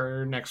podcast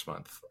for next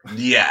month.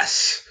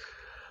 Yes.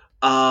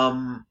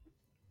 God,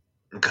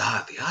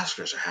 the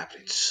Oscars are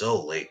happening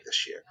so late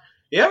this year.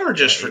 You ever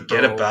just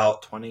forget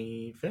about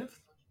 25th?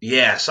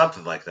 Yeah,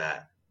 something like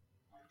that.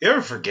 You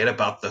ever forget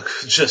about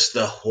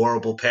the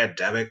horrible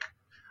pandemic?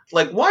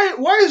 Like,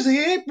 why is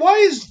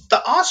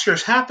the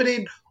Oscars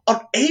happening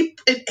in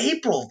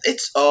April?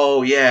 It's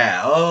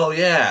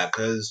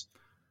because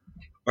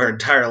our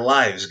entire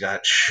lives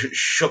got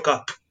shook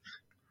up.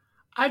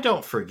 I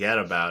don't forget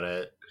about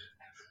it.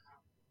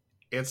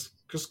 It's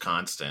just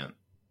constant.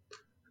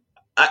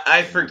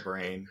 I forget.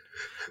 Brain.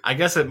 I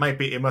guess it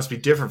must be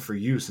different for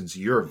you since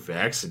you're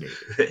vaccinated.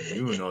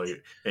 You and all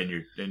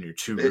your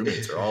two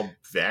roommates are all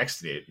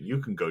vaccinated. You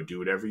can go do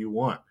whatever you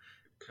want.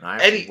 And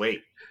I have to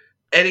wait.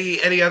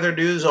 Any other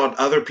news on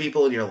other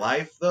people in your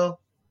life though?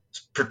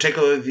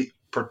 Particularly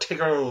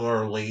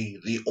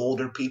the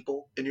older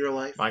people in your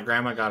life? My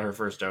grandma got her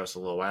first dose a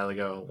little while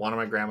ago. One of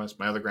my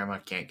other grandma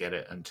can't get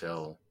it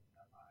until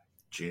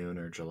June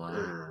or July.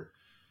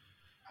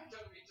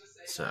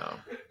 So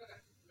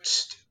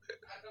stupid.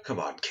 Come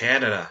on,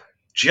 Canada.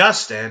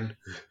 Justin.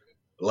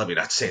 Let me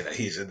not say that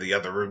he's in the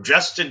other room.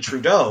 Justin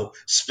Trudeau,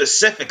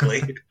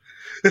 specifically.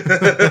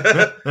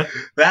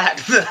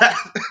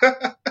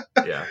 that.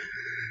 Yeah.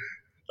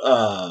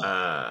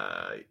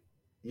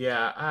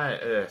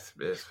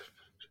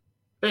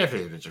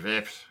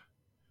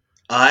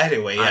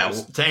 Anyway, yeah.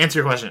 To answer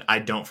your question, I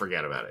don't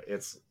forget about it.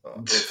 It's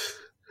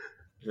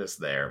just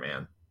there,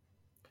 man.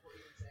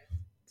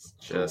 It's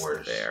just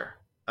there.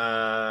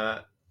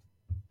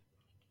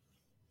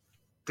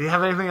 Do you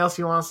have anything else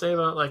you want to say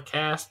about like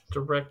cast,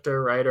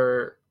 director,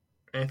 writer,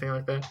 anything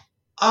like that?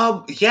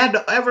 Yeah,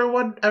 no,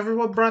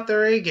 everyone brought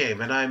their A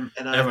game, and I'm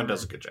everyone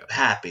does a good job.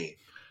 Happy.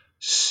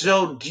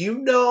 So, do you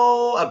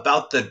know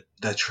about the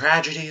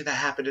tragedy that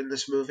happened in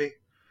this movie?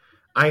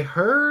 I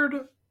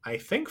heard, I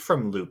think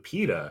from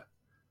Lupita.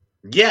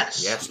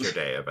 Yes.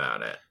 Yesterday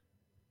about it.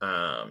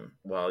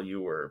 While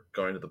you were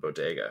going to the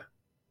bodega.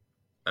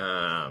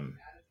 I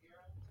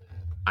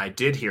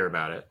did hear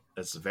about it.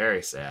 It's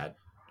very sad.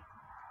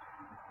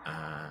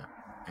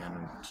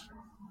 And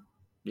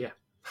yeah.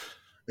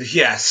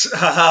 Yes.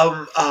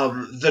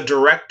 The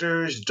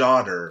director's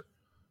daughter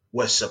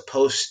was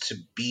supposed to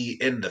be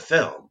in the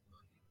film.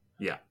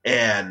 Yeah.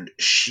 And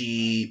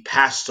she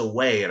passed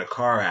away in a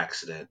car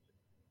accident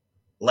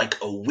like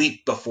a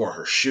week before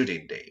her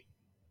shooting date.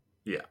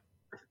 Yeah.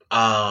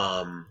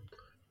 And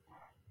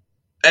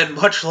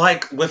much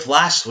like with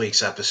last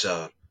week's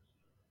episode,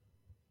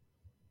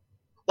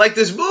 like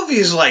this movie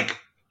is like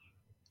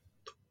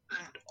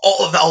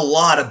a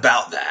lot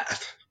about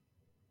that.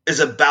 Is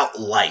about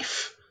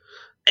life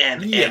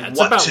and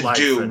what to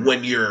do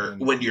when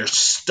you're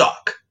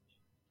stuck.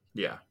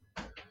 Yeah.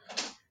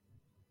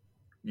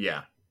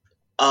 Yeah.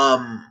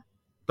 But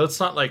it's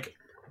not like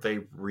they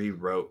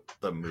rewrote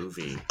the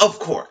movie. Of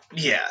course,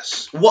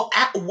 yes. What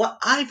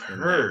I've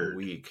heard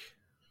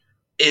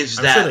is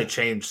that I'm sure they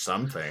changed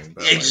something.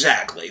 But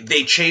exactly,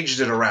 they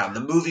changed it around.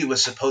 The movie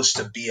was supposed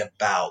to be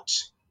about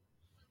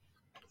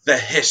the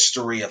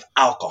history of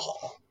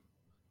alcohol,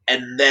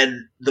 and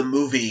then the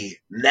movie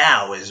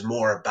now is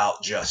more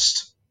about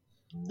just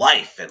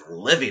life and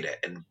living it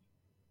and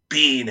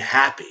being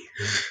happy.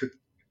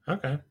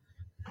 Okay.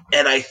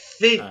 And I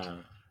think.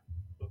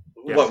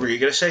 Yeah. What were you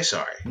going to say?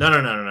 Sorry. No.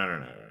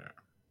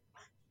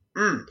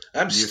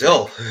 I'm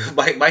still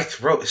my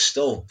throat is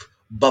still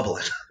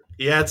bubbling.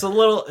 Yeah, it's a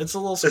little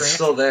scratchy. It's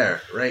still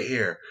there, right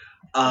here.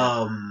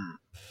 I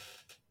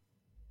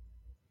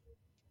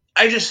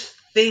just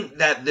think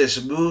that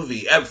this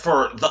movie, and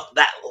for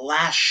that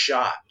last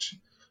shot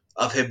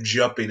of him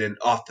jumping in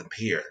off the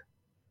pier,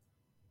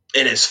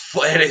 in his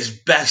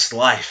best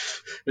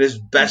life, in his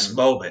best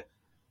moment,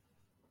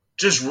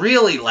 just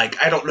really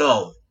I don't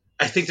know.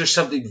 I think there's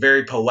something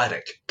very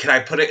poetic. Can I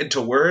put it into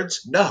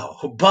words? No,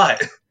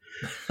 but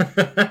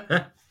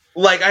I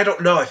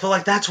don't know. I feel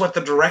like that's what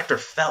the director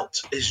felt.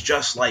 Is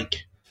just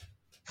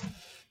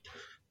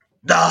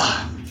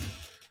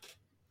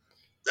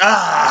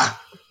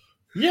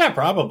Yeah,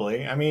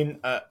 probably. I mean,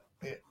 I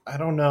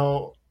don't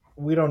know.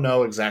 We don't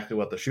know exactly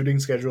what the shooting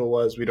schedule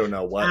was. We don't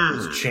know what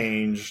was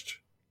changed.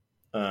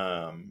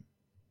 But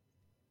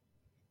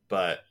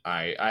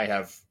I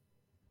have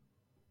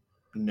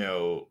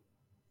no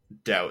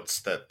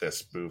doubts that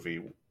this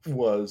movie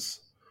was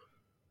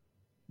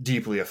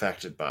deeply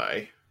affected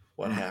by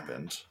what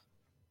happened.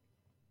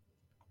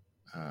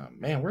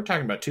 Man, we're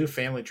talking about two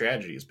family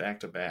tragedies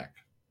back to back.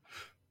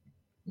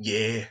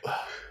 Yeah.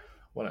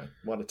 What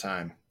a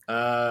time.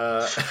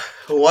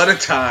 What a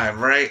time,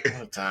 right?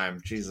 What a time.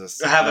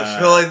 Jesus. I have a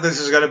feeling this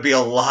is going to be a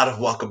lot of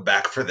welcome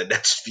back for the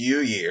next few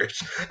years.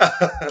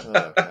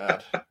 Oh,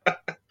 God.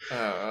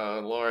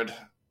 Oh, Lord.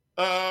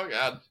 Oh,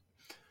 God.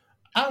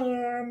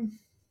 I'm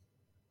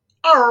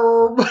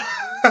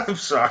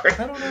sorry.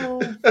 I don't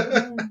know.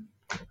 I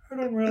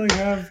don't really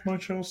have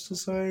much else to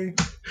say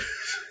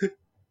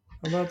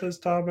about this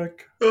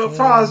topic.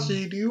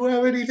 Fozzie, do you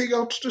have anything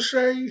else to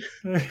say?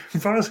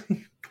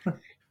 Fozzie.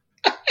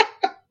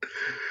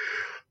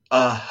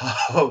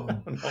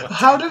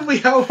 How did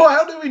we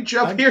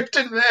jump here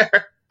to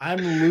there? I'm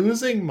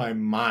losing my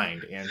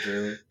mind,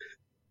 Andrew.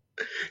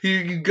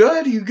 You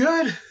good? You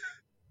good?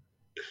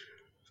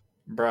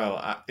 Bro,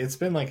 it's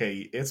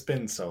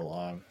been so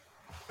long.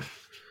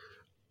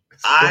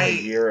 It's been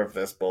a year of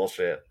this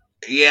bullshit.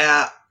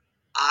 Yeah,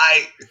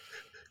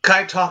 can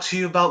I talk to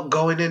you about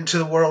going into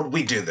the world?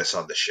 We do this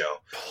on the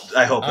show.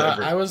 I hope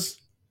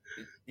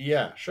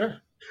yeah, sure.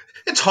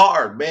 It's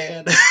hard,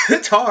 man.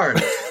 It's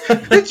hard.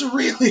 It's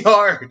really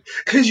hard.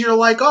 Because you're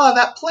like, oh,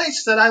 that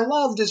place that I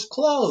loved is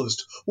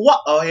closed. What?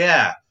 Oh,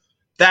 yeah.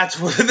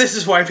 This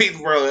is why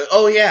people were like,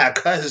 oh, yeah,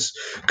 because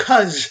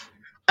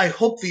I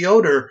hope the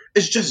owner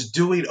is just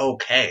doing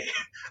okay.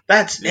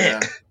 That's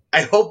it.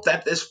 I hope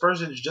that this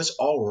person's just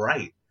all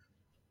right.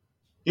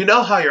 You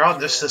know how you're on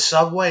the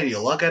subway and you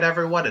look at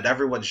everyone and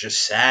everyone's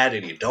just sad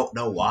and you don't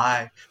know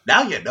why?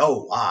 Now you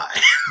know why.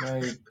 Now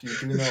you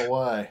do know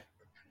why.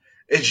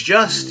 It's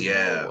just,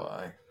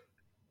 why.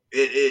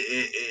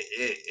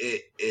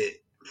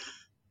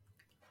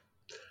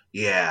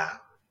 Yeah.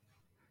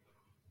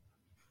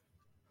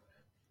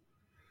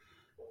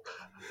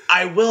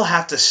 I will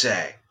have to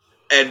say,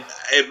 and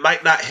it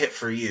might not hit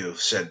for you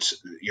since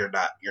you're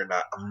not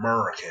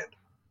American.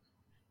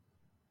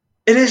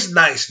 It is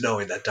nice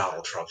knowing that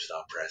Donald Trump's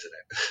not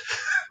president.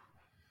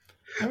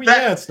 I mean,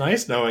 yeah, it's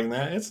nice knowing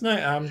that. It's not.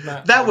 I'm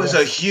not. That was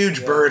a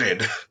huge burden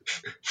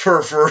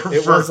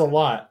It was a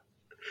lot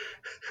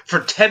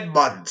for 10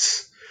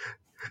 months,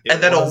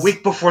 and then a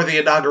week before the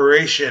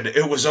inauguration,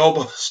 it was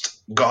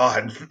almost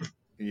gone.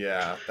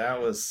 Yeah,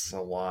 that was a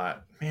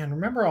lot. Man,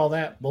 remember all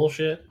that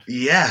bullshit?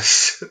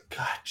 Yes.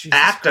 God, Jesus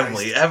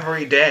actively Christ.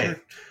 Every day.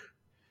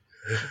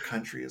 The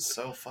country is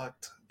so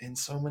fucked in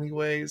so many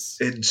ways.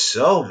 In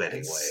so many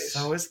ways.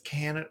 So is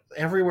Canada.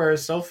 Everywhere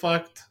is so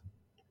fucked.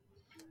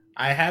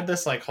 I had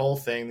this like whole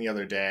thing the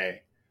other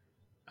day.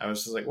 I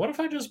was just like, what if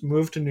I just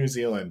moved to New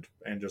Zealand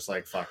and just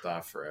like fucked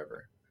off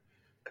forever?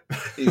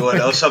 You want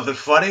to know something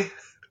funny?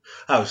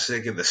 I was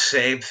thinking the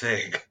same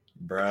thing.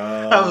 Bro.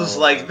 I was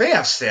like, they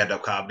have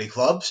stand-up comedy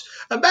clubs.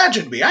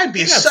 Imagine me. I'd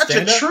be such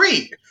a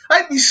treat.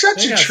 I'd be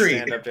such a treat.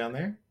 Stand-up down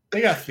there.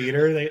 They got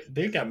theater.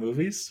 They got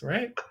movies,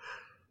 right?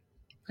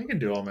 I can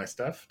do all my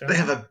stuff. They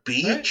have a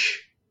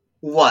beach?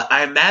 Right? What?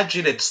 I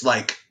imagine it's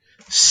like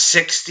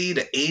 60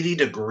 to 80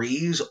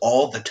 degrees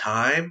all the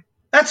time.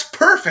 That's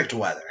perfect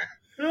weather.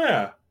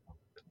 Yeah.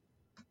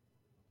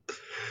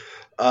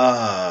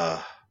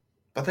 But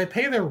they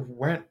pay their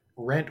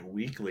rent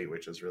weekly,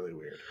 which is really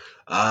weird.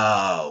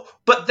 Oh,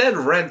 but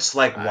then rent's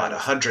like what,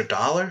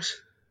 $100?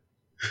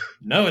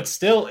 No, it's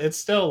still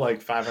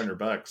like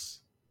 $500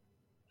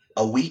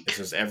 a week. It's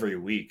just every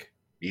week.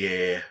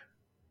 Yeah,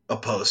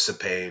 opposed to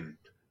paying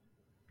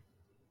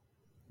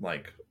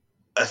like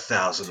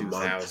 1,000 a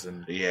month.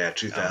 Yeah,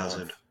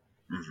 2,000.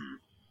 Mm-hmm.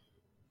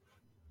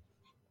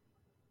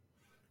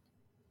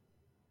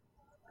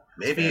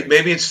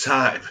 Maybe it's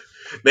time.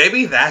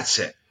 Maybe that's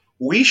it.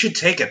 We should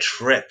take a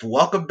trip.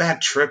 Welcome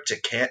back trip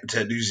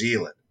to New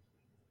Zealand.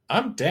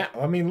 I'm down.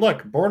 I mean,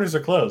 look, borders are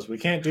closed. We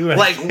can't do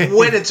anything. Like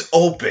when it's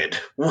open.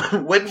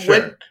 When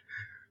we're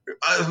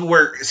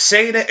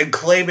saying it and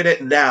claiming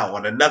it now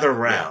on another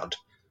round.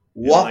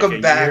 Yeah. Welcome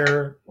like back.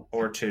 Year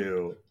or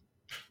two.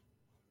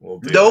 We'll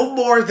do no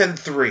more than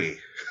 3.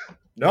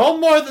 No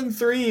more than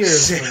 3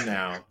 years from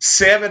now.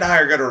 Sam and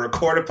I are going to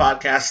record a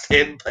podcast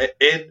in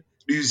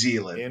New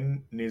Zealand.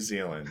 In New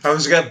Zealand. I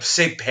was going to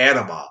say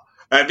Panama.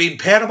 I mean,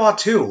 Panama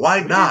too.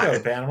 Why not? Go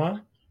to Panama.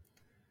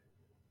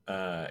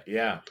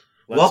 Yeah.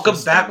 Welcome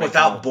back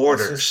without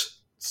borders. Let's just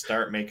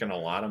start making a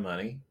lot of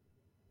money.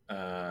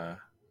 And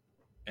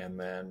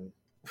then,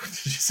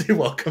 did you say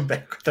welcome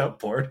back without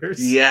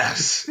borders?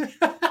 Yes.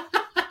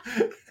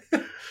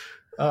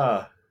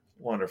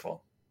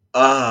 Wonderful.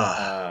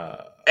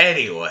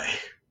 Anyway.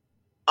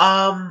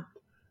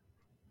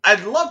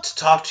 I'd love to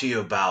talk to you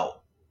about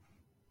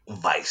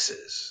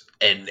vices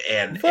and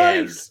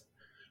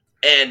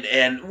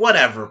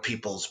whatever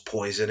people's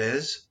poison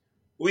is.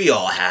 We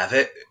all have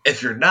it.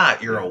 If you're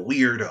not, you're a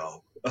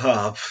weirdo.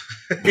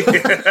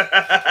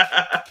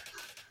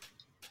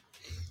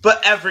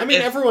 But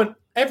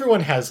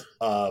everyone has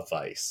a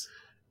vice,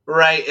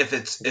 right? If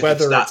it's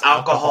not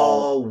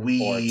alcohol,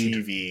 weed, or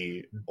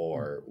TV,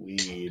 or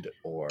weed,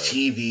 or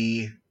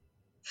TV,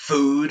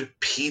 food,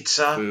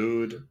 pizza,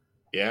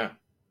 yeah,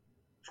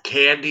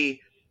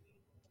 candy.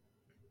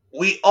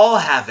 We all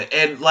have it,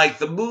 and like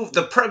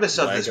the premise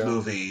of this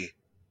movie.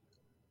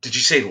 Did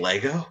you say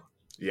Lego?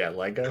 Yeah,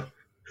 Lego.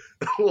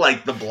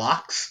 Like the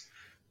blocks?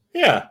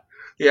 Yeah.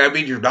 Yeah, I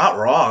mean, you're not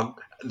wrong.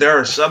 There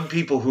are some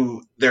people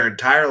who, their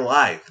entire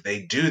life,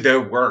 they do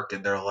their work,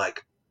 and they're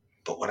like,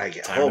 but when I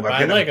get home,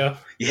 I'm gonna Lego.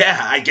 Yeah,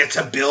 I get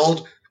to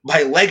build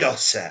my Lego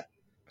set.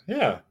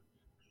 Yeah.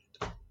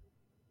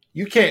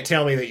 You can't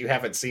tell me that you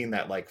haven't seen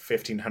that, like,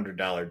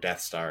 $1,500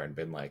 Death Star and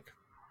been like...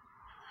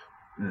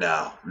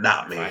 No,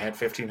 not me. If I had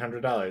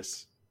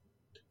 $1,500...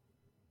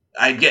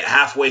 I'd get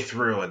halfway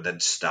through and then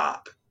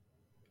stop.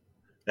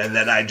 And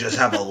then I just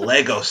have a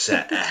Lego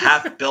set, a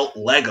half-built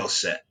Lego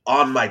set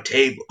on my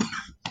table.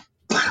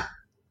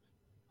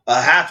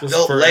 A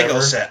half-built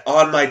Lego set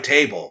on my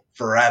table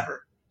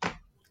forever.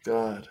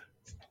 God.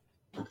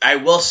 I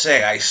will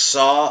say, I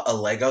saw a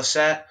Lego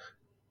set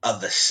of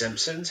the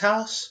Simpsons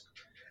house,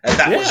 and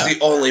that was the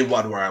only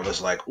one where I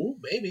was like, ooh,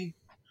 maybe.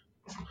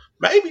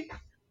 Maybe.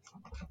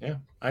 Yeah.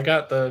 I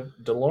got the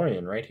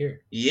DeLorean right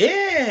here.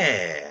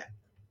 Yeah.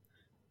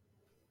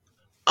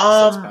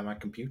 That's by my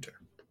computer.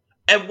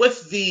 And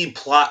with the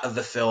plot of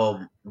the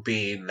film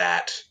being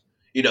that,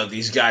 you know,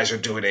 these guys are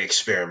doing an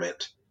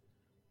experiment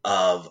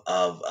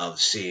of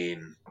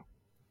seeing,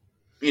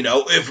 you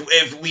know,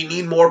 if we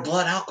need more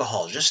blood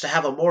alcohol just to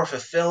have a more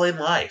fulfilling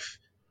life.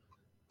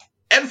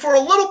 And for a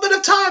little bit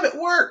of time it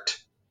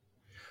worked.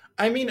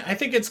 I mean, I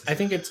think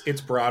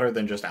it's broader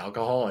than just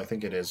alcohol. I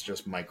think it is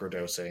just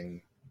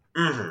microdosing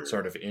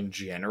sort of in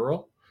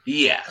general.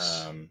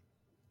 Yes.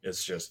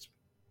 It's just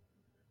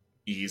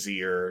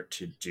easier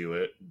to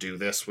do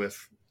this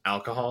with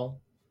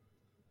alcohol,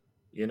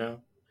 you know?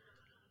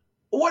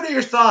 What are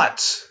your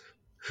thoughts?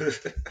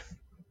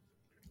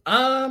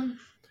 I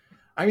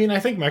mean, I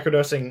think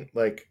microdosing,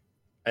 like,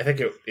 I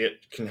think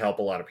it can help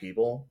a lot of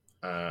people.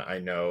 I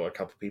know a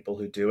couple people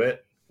who do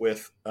it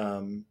with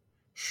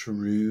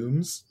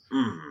shrooms,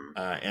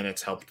 and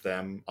it's helped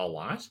them a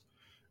lot.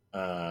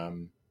 I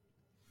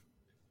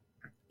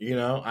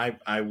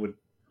would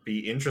be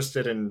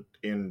interested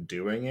in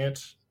doing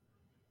it.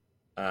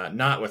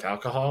 Not with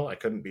alcohol. I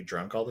couldn't be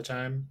drunk all the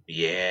time.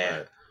 Yeah.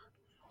 But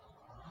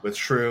with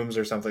shrooms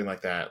or something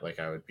like that, like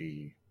I would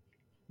be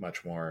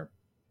much more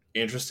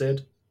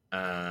interested.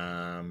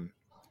 I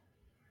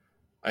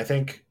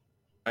think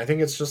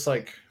it's just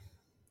like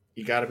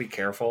you got to be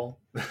careful.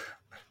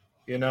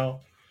 You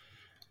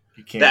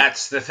can't.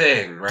 That's the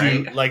thing,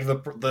 right? Like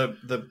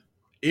the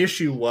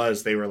issue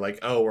was they were like,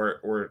 oh,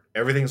 we're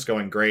everything's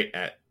going great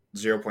at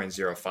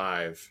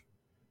 0.05,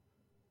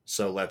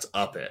 so let's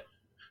up it.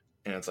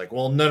 And it's like,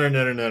 well, no.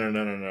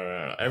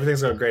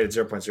 Everything's going great at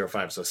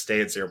 0.05, so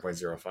stay at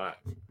 0.05.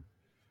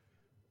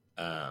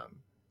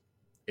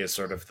 Is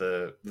sort of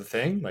the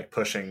thing, like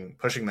pushing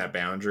that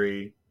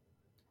boundary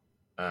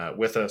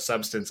with a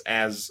substance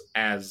as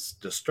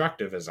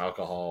destructive as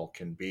alcohol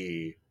can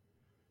be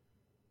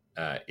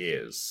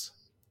is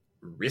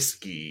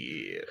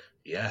risky.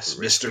 Yes,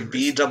 Mr.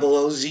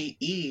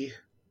 BOOZE.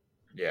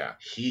 Yeah.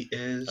 He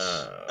is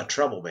a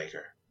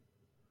troublemaker.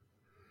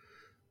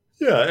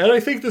 Yeah, and I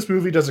think this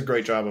movie does a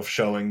great job of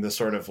showing the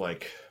sort of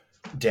like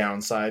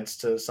downsides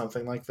to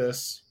something like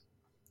this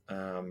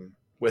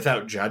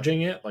without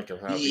judging it. Like,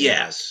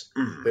 yes,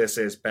 this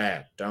is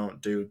bad.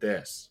 Don't do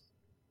this.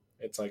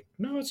 It's like,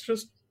 no, it's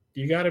just,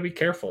 you got to be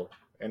careful.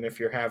 And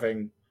if you're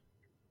having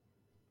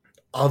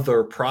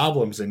other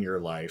problems in your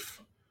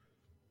life,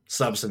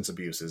 substance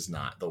abuse is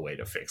not the way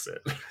to fix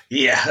it.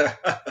 Yeah.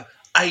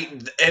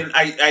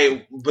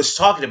 I was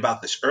talking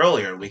about this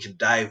earlier. We can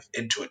dive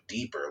into it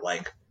deeper.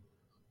 Like,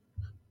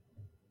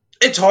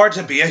 it's hard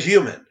to be a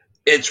human.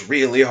 It's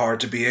really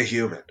hard to be a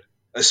human.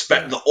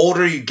 The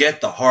older you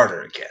get, the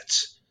harder it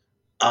gets.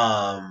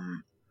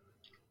 And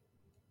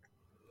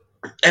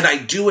I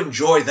do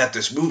enjoy that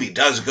this movie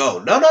does go,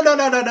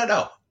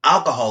 no.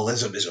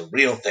 Alcoholism is a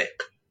real thing.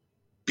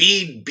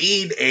 Being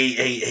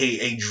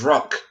a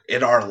drunk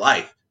in our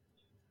life.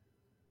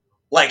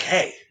 Like,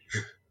 hey,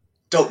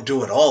 don't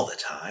do it all the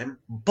time.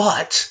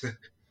 But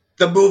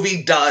the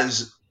movie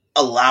does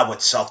allow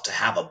itself to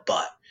have a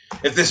but.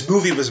 If this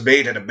movie was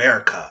made in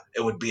America,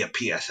 it would be a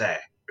PSA.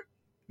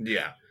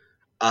 Yeah.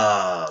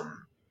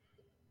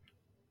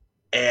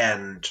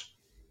 And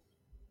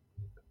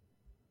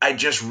I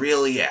just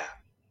really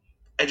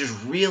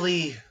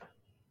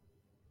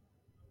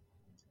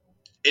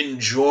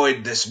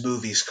enjoyed this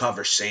movie's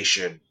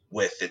conversation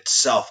with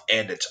itself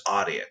and its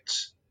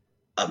audience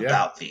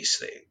about these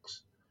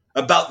things.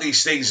 About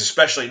these things,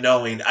 especially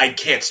knowing I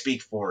can't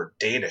speak for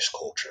Danish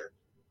culture,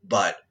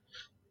 but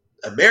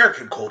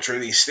American culture,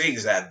 these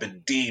things that have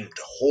been deemed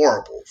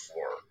horrible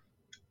for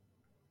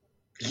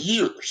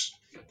years.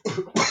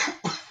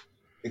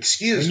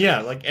 Excuse me. Yeah,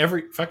 like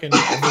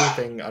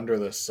everything under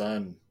the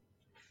sun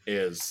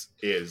is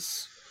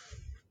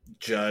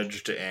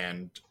judged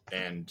and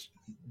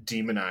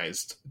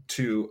demonized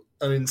to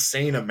an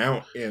insane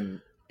amount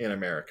in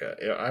America.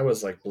 I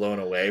was like blown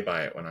away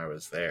by it when I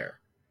was there.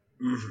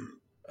 Mm-hmm.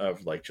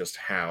 Of like just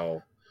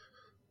how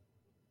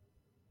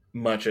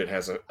much it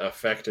has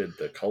affected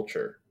the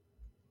culture.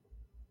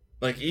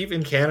 Like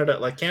even Canada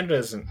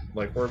isn't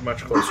like, we're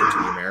much closer to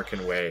the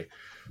American way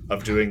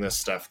of doing this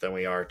stuff than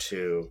we are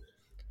to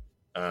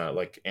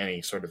like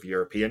any sort of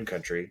European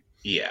country.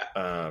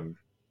 Yeah.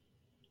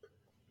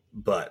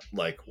 But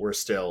like we're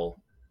still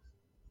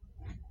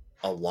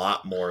a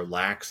lot more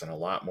lax and a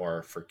lot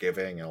more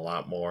forgiving and a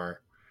lot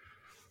more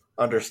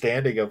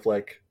understanding of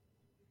like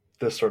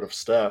this sort of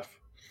stuff.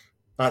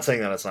 Not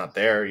saying that it's not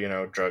there,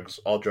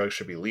 all drugs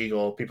should be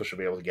legal. People should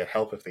be able to get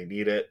help if they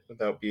need it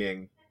without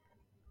being,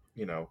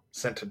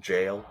 sent to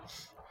jail.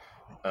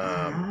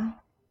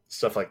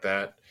 Stuff like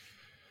that.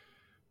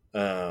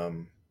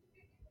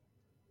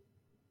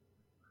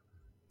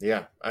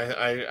 Yeah,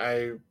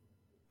 I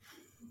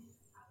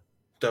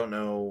don't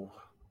know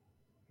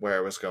where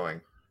I was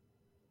going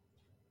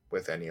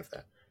with any of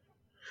that.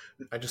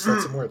 I just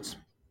said some words.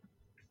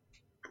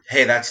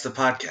 Hey, that's the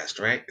podcast,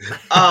 right?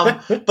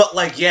 But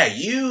like, yeah,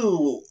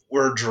 you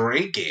were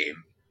drinking.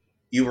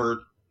 You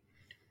were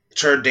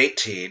turned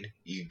 18.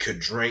 You could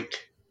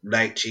drink.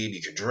 19,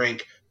 you could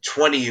drink.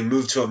 20, you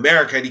moved to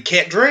America and you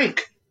can't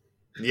drink.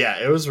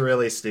 Yeah, it was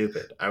really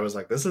stupid. I was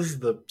like, this is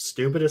the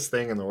stupidest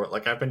thing in the world.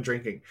 Like, I had been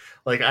drinking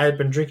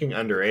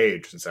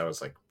underage since I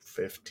was like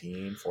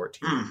 15,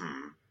 14.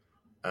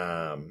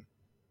 Mm-hmm.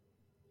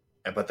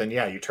 But then,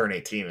 you turn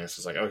 18 and it's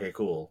just like, okay,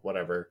 cool,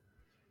 whatever.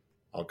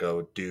 I'll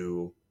go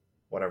do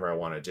whatever I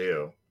want to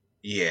do.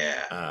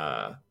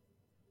 Yeah.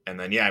 And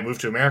then, I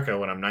moved to America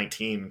when I'm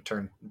 19,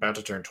 about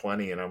to turn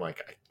 20, and I'm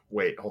like,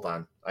 wait, hold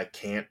on. I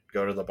can't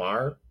go to the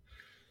bar?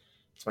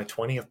 It's my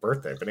 20th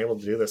birthday. I've been able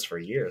to do this for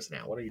years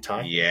now. What are you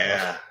talking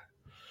about?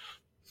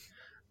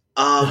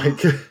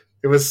 Like,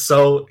 it was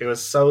so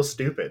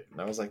stupid.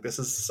 And I was like, this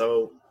is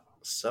so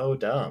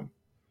dumb.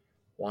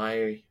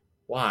 Why?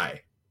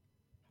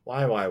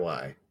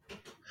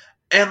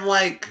 And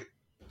like,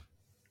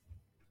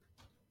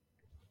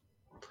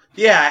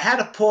 Yeah, I had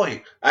a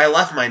point. I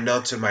left my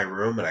notes in my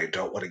room, and I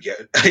don't want to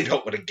get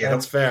them.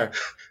 That's fair.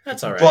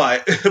 That's all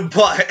right.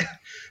 But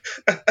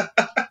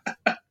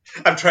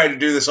I'm trying to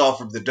do this all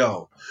from the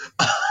dome.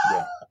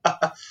 Yeah.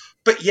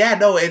 But yeah,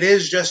 no, it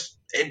is just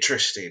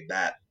interesting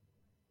that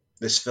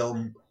this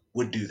film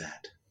would do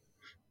that.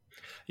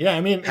 Yeah,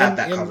 I mean, in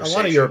a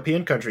lot of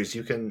European countries,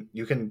 you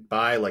can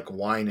buy like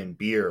wine and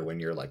beer when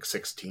you're like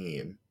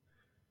 16,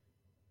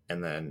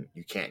 and then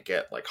you can't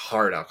get like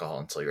hard alcohol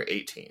until you're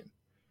 18.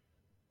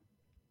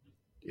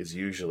 Is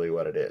usually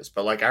what it is.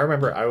 But like I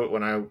remember,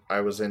 when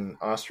I was in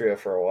Austria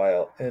for a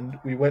while, and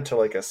we went to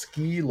like a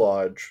ski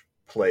lodge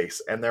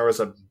place, and there was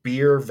a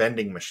beer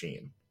vending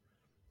machine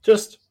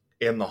just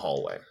in the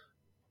hallway.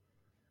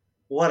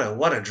 What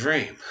a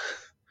dream!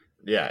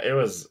 Yeah, it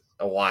was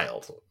a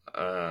wild.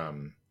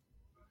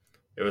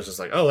 It was just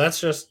like, oh, that's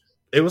just.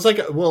 It was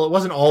like, well, it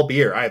wasn't all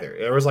beer either.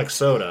 There was like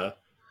soda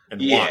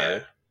and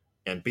water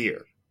and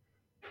beer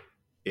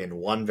in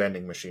one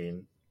vending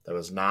machine that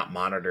was not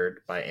monitored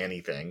by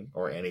anything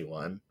or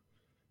anyone.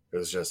 It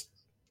was just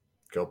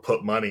go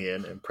put money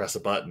in and press a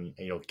button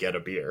and you'll get a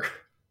beer.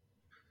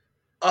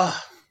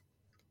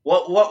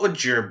 What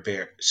would your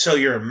beer? So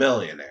you're a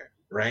millionaire,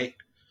 right?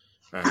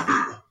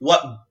 Uh-huh.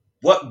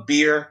 What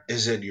beer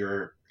is in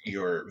your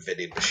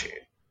vending machine?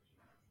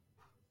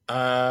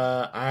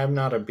 I'm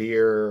not a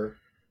beer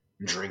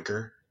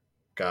drinker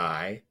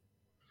guy.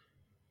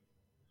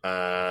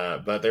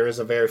 But there is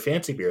a very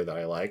fancy beer that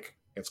I like.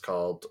 It's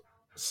called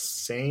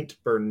Saint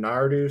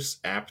Bernardus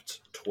Abt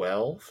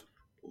 12.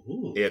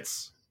 Ooh.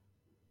 It's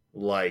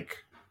like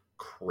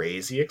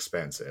crazy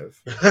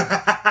expensive.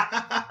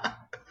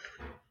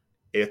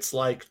 It's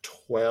like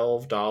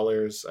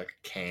 $12 a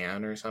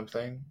can or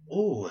something.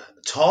 Ooh,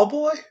 tall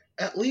boy,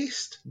 at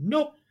least?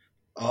 Nope.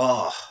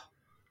 Oh.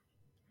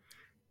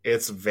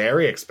 It's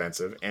very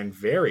expensive and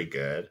very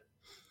good.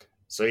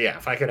 So yeah,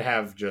 if I could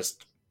have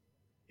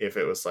if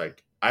it was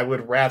like, I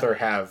would rather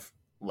have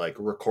like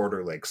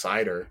Recorder Lake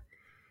cider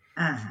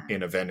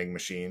in a vending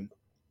machine.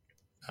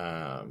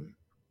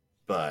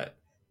 But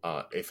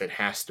if it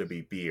has to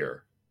be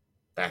beer,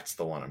 that's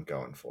the one I'm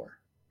going for.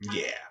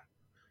 Yeah.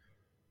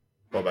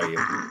 What about you?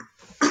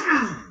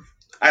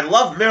 I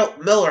love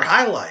Miller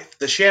High Life,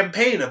 the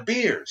champagne of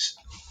beers.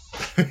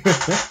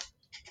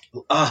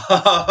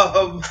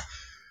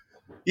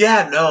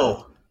 Yeah,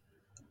 no.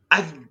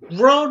 I've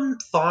grown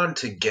fond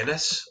to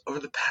Guinness over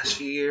the past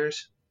few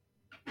years.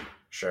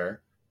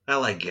 Sure. I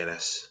like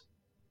Guinness.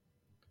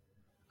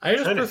 I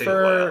just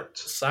prefer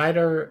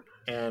cider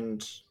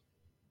and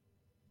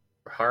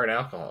hard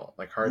alcohol,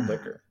 like hard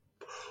liquor.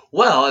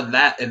 Well, in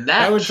that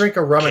I would drink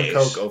a rum and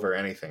Coke over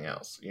anything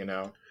else, you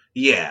know?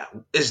 Yeah.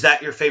 Is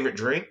that your favorite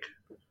drink?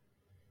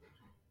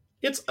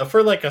 It's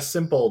for like a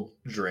simple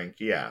drink,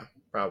 yeah,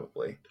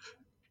 probably.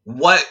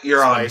 What?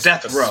 You're on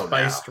death row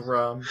spiced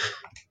rum.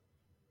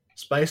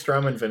 Spiced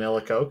rum and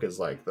vanilla Coke is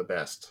like the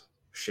best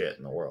shit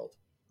in the world.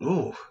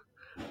 Ooh,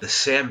 the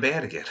Sam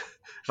Bannigan.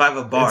 If I have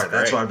a bar,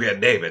 that's what I'm going to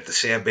name it, the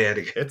Sam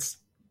Bannigan. It's,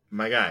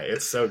 my guy,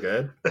 it's so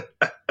good.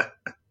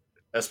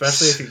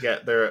 Especially if you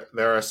get, there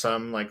are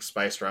some like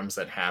spiced rums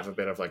that have a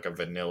bit of like a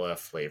vanilla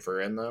flavor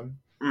in them.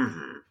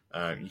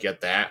 Mm-hmm. You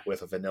get that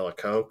with a vanilla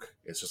Coke.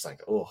 It's just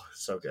like, oh,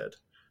 so good.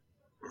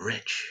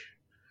 Rich.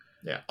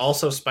 Yeah.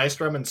 Also, spiced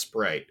rum and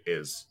Sprite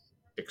is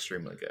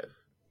extremely good.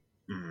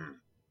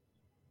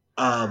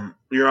 Mm-hmm.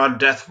 You're on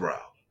death row.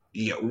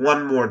 You get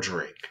one more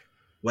drink.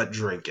 What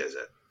drink is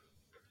it?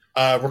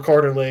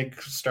 Recorder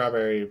Lake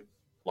strawberry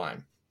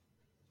lime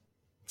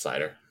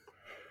cider.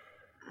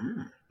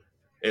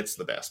 It's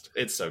the best.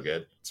 It's so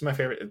good. It's my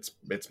favorite.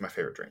 It's my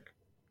favorite drink.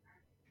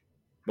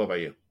 What about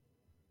you?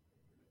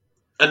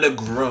 A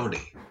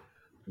Negroni.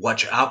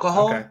 Which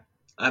alcohol? Okay.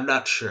 I'm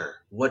not sure.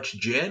 Which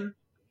gin?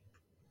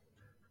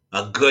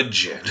 A good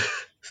gin.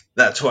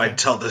 That's why I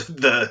tell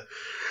the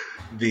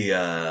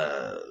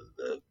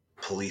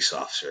police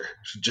officer.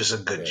 Just a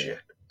good gin.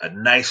 A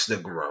nice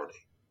Negroni.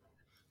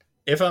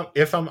 If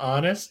I'm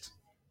honest,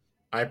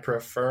 I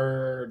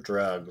prefer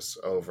drugs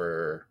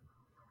over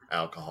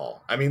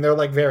alcohol. I mean, they're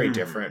like very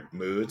different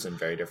moods and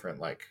very different,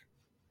 like,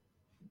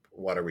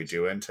 what are we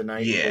doing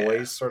tonight,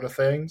 boys, sort of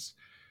things.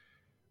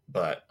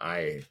 But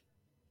I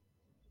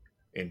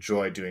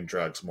enjoy doing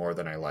drugs more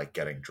than I like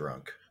getting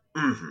drunk.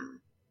 Mm-hmm.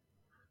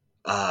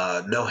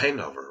 No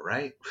hangover,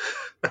 right?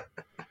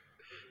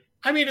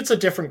 I mean, it's a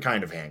different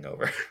kind of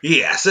hangover.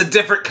 Yes, a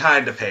different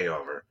kind of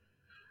hangover.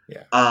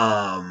 Yeah.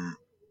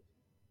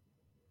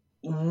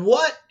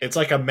 What? It's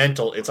like a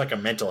mental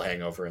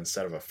hangover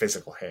instead of a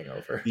physical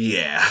hangover.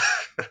 Yeah.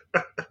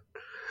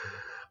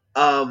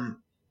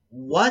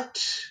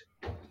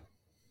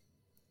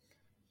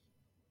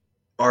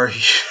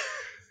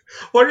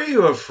 What are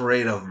you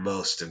afraid of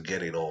most in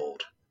getting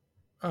old?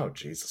 Oh,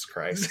 Jesus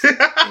Christ.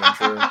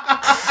 Andrew.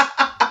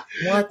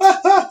 What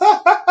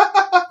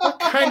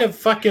kind of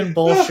fucking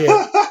bullshit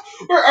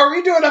Are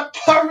we doing a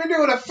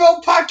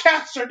film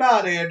podcast or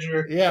not,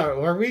 Andrew? Yeah,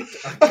 are we?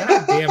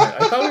 God damn it!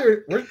 I thought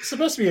we're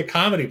supposed to be a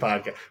comedy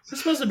podcast. We're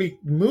supposed to be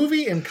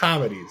movie and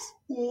comedies.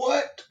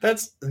 What?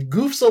 That's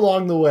goofs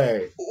along the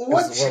way.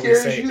 What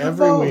scares you the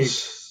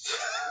most?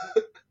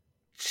 Week.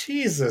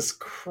 Jesus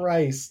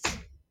Christ!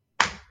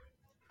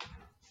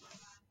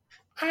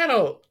 I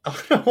don't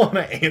want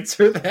to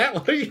answer that.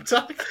 What are you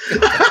talking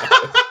about?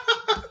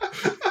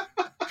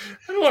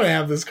 I don't want to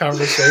have this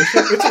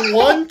conversation. It's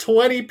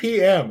 1:20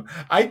 p.m.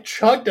 I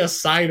chugged a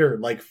cider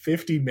like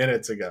 50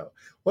 minutes ago.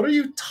 What are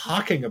you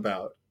talking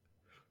about?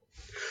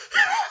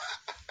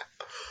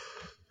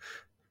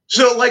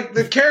 So, like,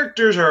 the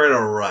characters are in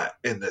a rut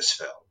in this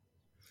film.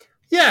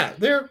 Yeah,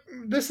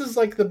 this is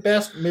like the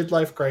best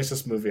midlife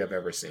crisis movie I've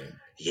ever seen.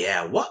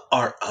 Yeah, what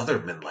are other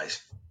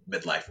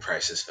midlife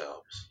crisis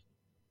films?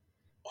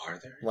 Are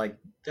there? Like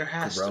there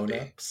has to be.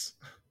 Grown-ups.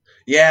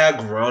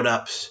 Yeah,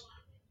 Grown-ups.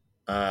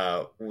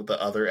 The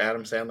other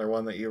Adam Sandler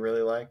one that you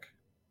really like?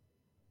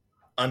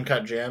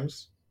 Uncut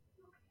Gems.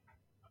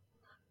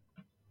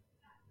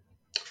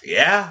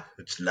 Yeah,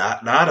 it's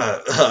not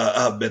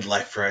a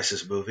midlife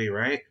crisis movie,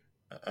 right?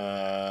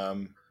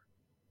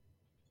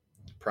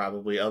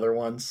 Probably other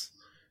ones.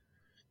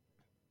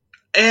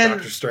 And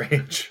Doctor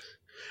Strange.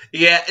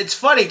 Yeah, it's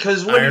funny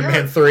because Iron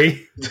Man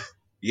 3.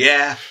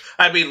 Yeah,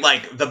 I mean,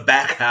 like the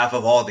back half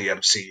of all the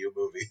MCU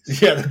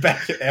movies. Yeah, the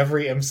back of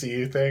every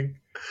MCU thing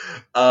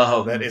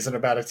that isn't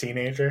about a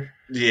teenager.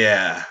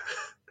 Yeah,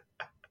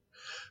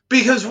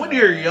 because when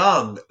you're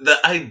young, the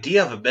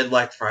idea of a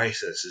midlife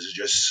crisis is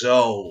just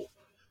so.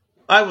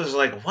 I was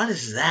like, "What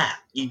is that?"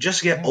 You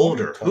just get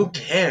older. Who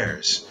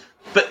cares?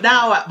 But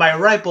now, at my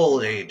ripe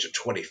old age of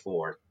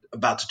 24,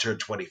 about to turn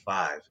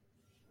 25.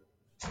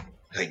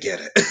 I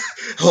get it.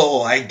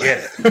 Oh, I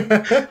get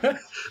it.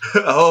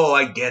 Oh,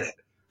 I get it.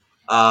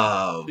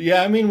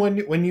 Yeah, I mean,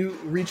 when you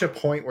reach a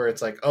point where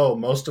it's like, oh,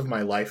 most of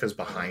my life is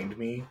behind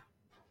me,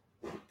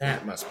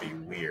 that must be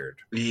weird.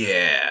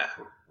 Yeah.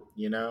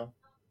 You know?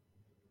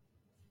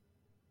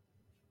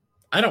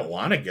 I don't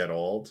want to get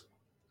old.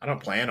 I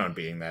don't plan on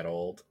being that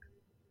old.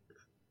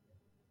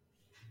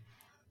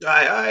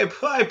 I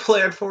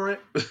plan for it.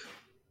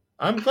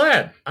 I'm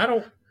glad. I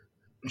don't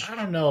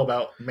know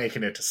about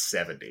making it to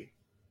 70.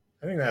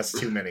 I think that's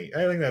too many.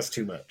 I think that's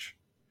too much.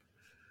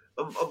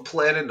 I'm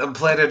planning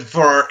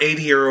for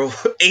 80-year-old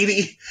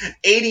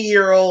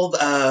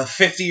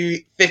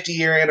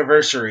 50-year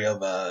anniversary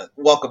of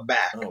Welcome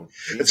Back. Oh,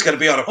 it's going to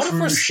be on a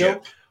cruise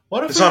ship.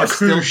 What if we're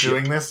still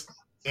doing this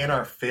in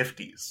our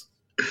 50s?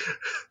 Do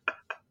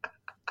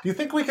you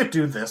think we could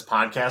do this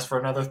podcast for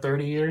another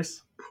 30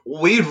 years?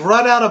 We'd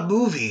run out of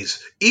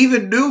movies.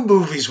 Even new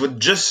movies would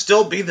just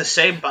still be the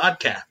same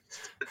podcast.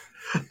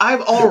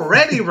 I'm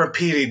already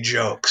repeating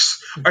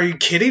jokes. Are you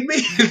kidding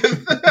me?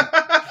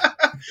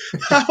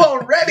 I'm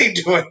already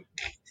doing.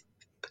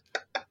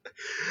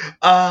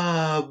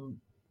 Oh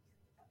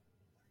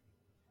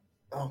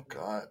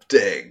God.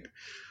 Dang.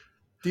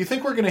 Do you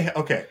think we're gonna hit?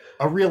 Okay,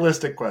 a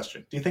realistic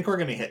question. Do you think we're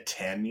gonna hit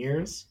 10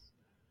 years?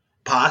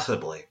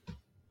 Possibly.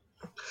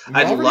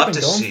 I'd love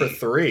to see. For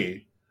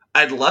 3.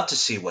 I'd love to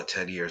see what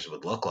 10 years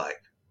would look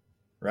like.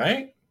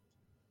 Right?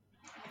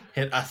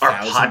 Hit 1,000 Our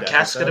podcast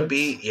episodes? gonna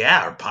be?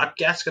 Yeah, our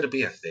podcast gonna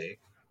be a thing.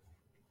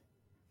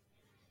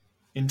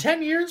 In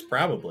 10 years,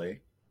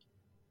 probably.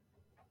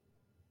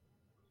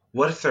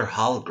 What if they're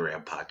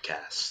hologram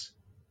podcasts?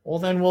 Well,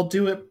 then we'll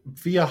do it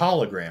via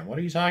hologram. What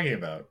are you talking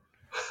about?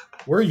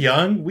 We're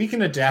young. We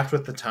can adapt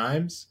with the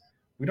times.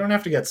 We don't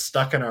have to get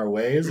stuck in our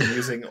ways and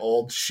using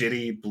old,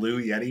 shitty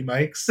Blue Yeti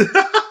mics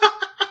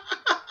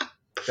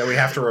that we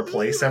have to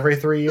replace every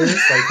 3 years.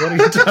 Like, what are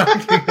you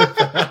talking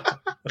about?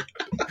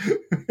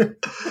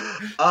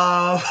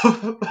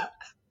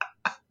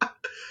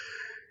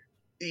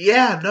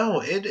 Yeah,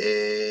 no,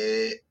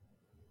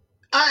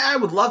 I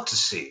would love to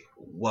see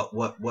what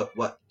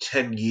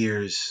 10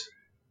 years.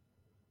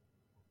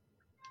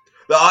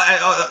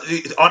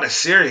 On a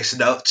serious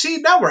note, see,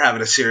 now we're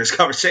having a serious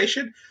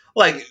conversation.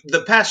 Like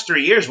the past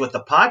 3 years with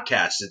the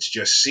podcast, it's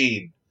just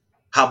seen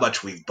how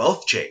much we've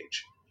both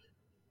changed.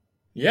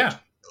 Yeah,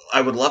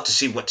 I would love to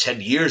see what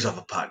 10 years of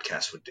a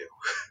podcast would do.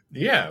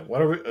 Yeah,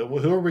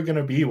 who are we going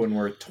to be when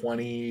we're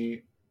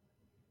 20?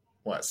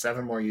 What,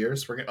 7 more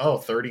years?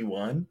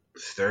 31?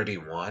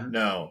 31?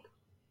 No.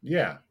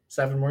 Yeah,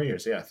 7 more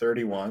years. Yeah,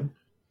 31.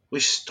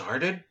 We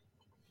started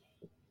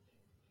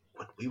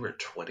when we were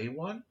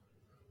 21?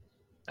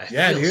 I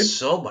feel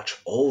so much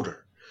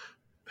older.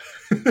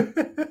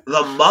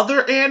 The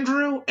mother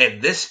Andrew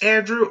and this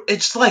Andrew,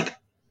 it's like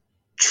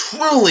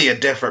truly a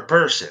different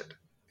person.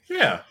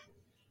 Yeah.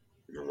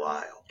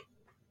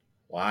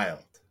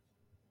 Wild.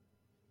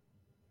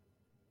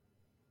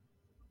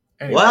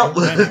 Anyway,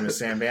 my name is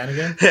Sam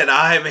Bannigan. And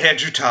I'm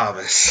Andrew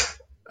Thomas.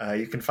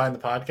 You can find the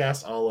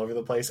podcast all over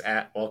the place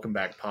at Welcome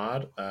Back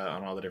Pod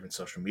on all the different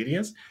social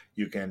medias.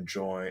 You can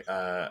join.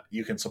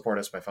 You can support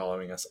us by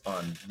following us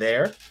on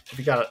there. If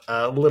you got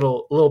a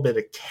little bit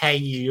of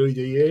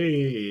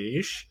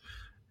cash,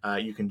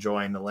 you can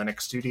join the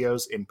Linux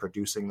Studios in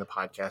producing the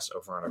podcast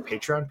over on our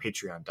Patreon,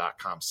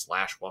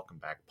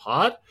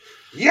 patreon.com/welcomebackpod.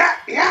 Yeah.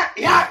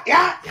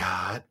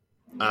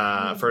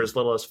 For as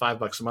little as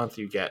 $5 a month,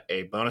 you get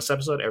a bonus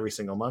episode every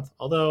single month.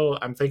 Although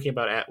I'm thinking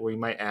about we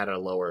might add a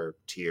lower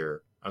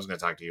tier. I was going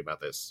to talk to you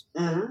about this,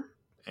 and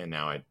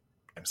now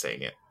I'm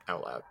saying it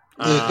out loud.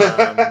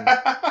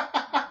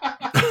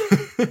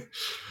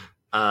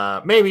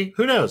 Maybe.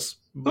 Who knows?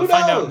 We'll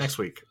find out next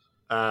week.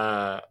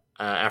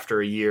 After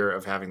a year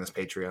of having this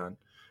Patreon,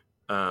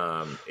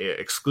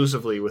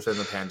 exclusively within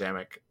the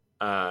pandemic.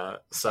 So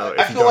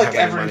if you don't have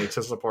any money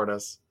to support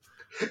us.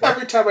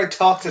 Every time I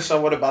talk to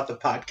someone about the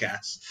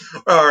podcast,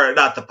 or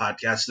not the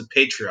podcast, the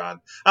Patreon,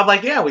 I'm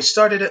like, yeah, we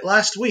started it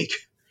last week.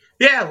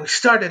 Yeah, we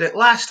started it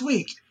last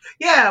week.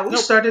 Yeah, we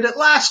started it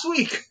last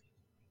week.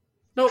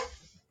 Nope.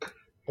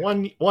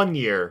 One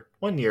year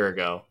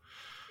ago.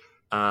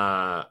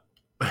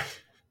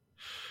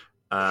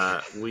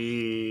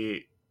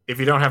 If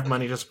you don't have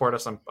money to support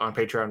us on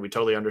Patreon, we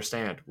totally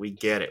understand. We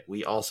get it.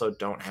 We also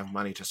don't have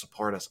money to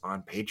support us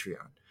on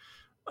Patreon.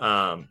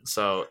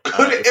 So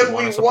couldn't if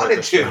we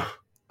wanted to.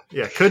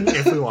 Yeah, couldn't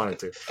if we wanted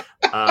to.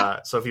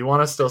 So if you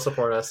want to still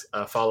support us,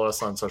 follow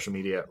us on social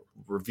media,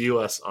 review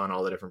us on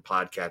all the different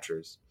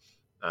podcatchers,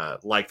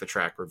 like the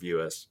track,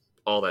 review us,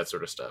 all that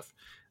sort of stuff.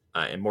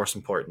 And most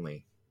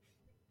importantly,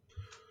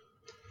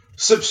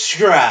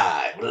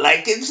 subscribe,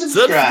 like and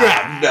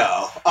subscribe.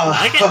 No,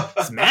 like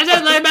it, smash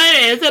that like button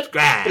and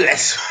subscribe.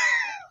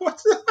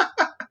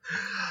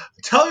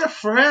 Tell your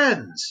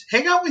friends.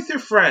 Hang out with your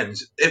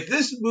friends. If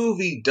this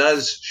movie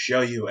does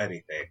show you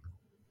anything,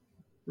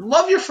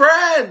 love your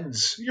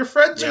friends. Your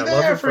friends are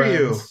there for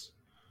you.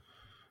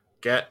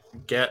 Get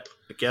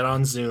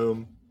on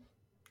Zoom,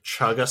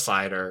 chug a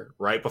cider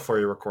right before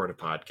you record a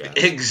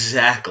podcast.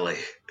 Exactly,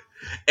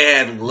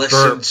 and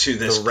listen to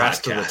this the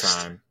rest podcast. of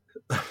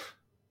the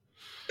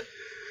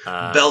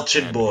time.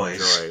 Belching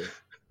boys.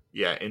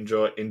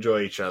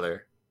 Enjoy each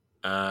other.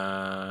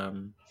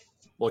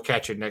 We'll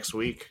catch you next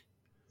week.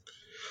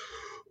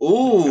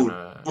 Ooh,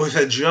 with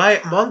a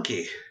giant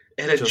monkey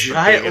and a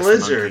giant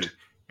lizard.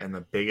 And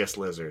the biggest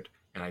lizard.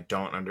 And I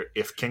don't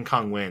if King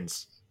Kong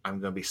wins, I'm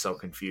going to be so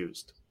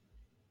confused.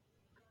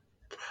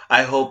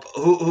 I hope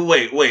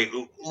wait.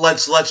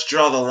 Let's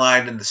draw the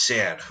line in the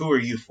sand. Who are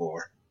you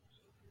for?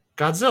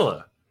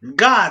 Godzilla.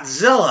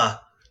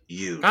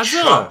 You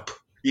chump.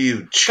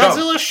 You chump.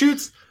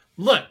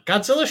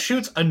 Godzilla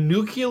shoots a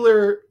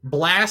nuclear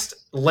blast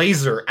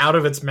laser out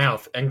of its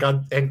mouth, and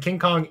King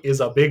Kong is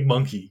a big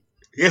monkey.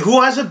 Yeah,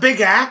 who has a big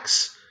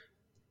axe?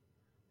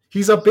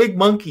 He's a big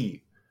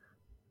monkey.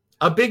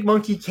 A big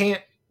monkey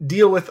can't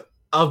deal with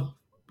a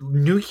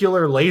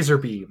nuclear laser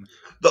beam.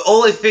 The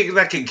only thing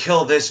that can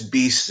kill this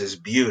beast is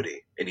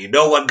beauty. And you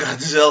know what?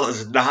 Godzilla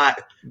is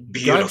not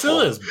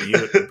beautiful.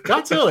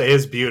 Godzilla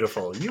is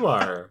beautiful. You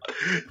are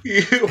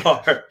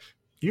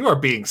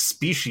being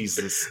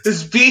speciesist.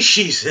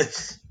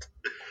 Speciesist.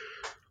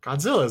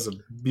 Godzilla is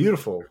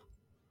beautiful.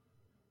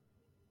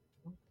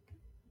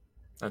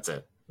 That's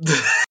it.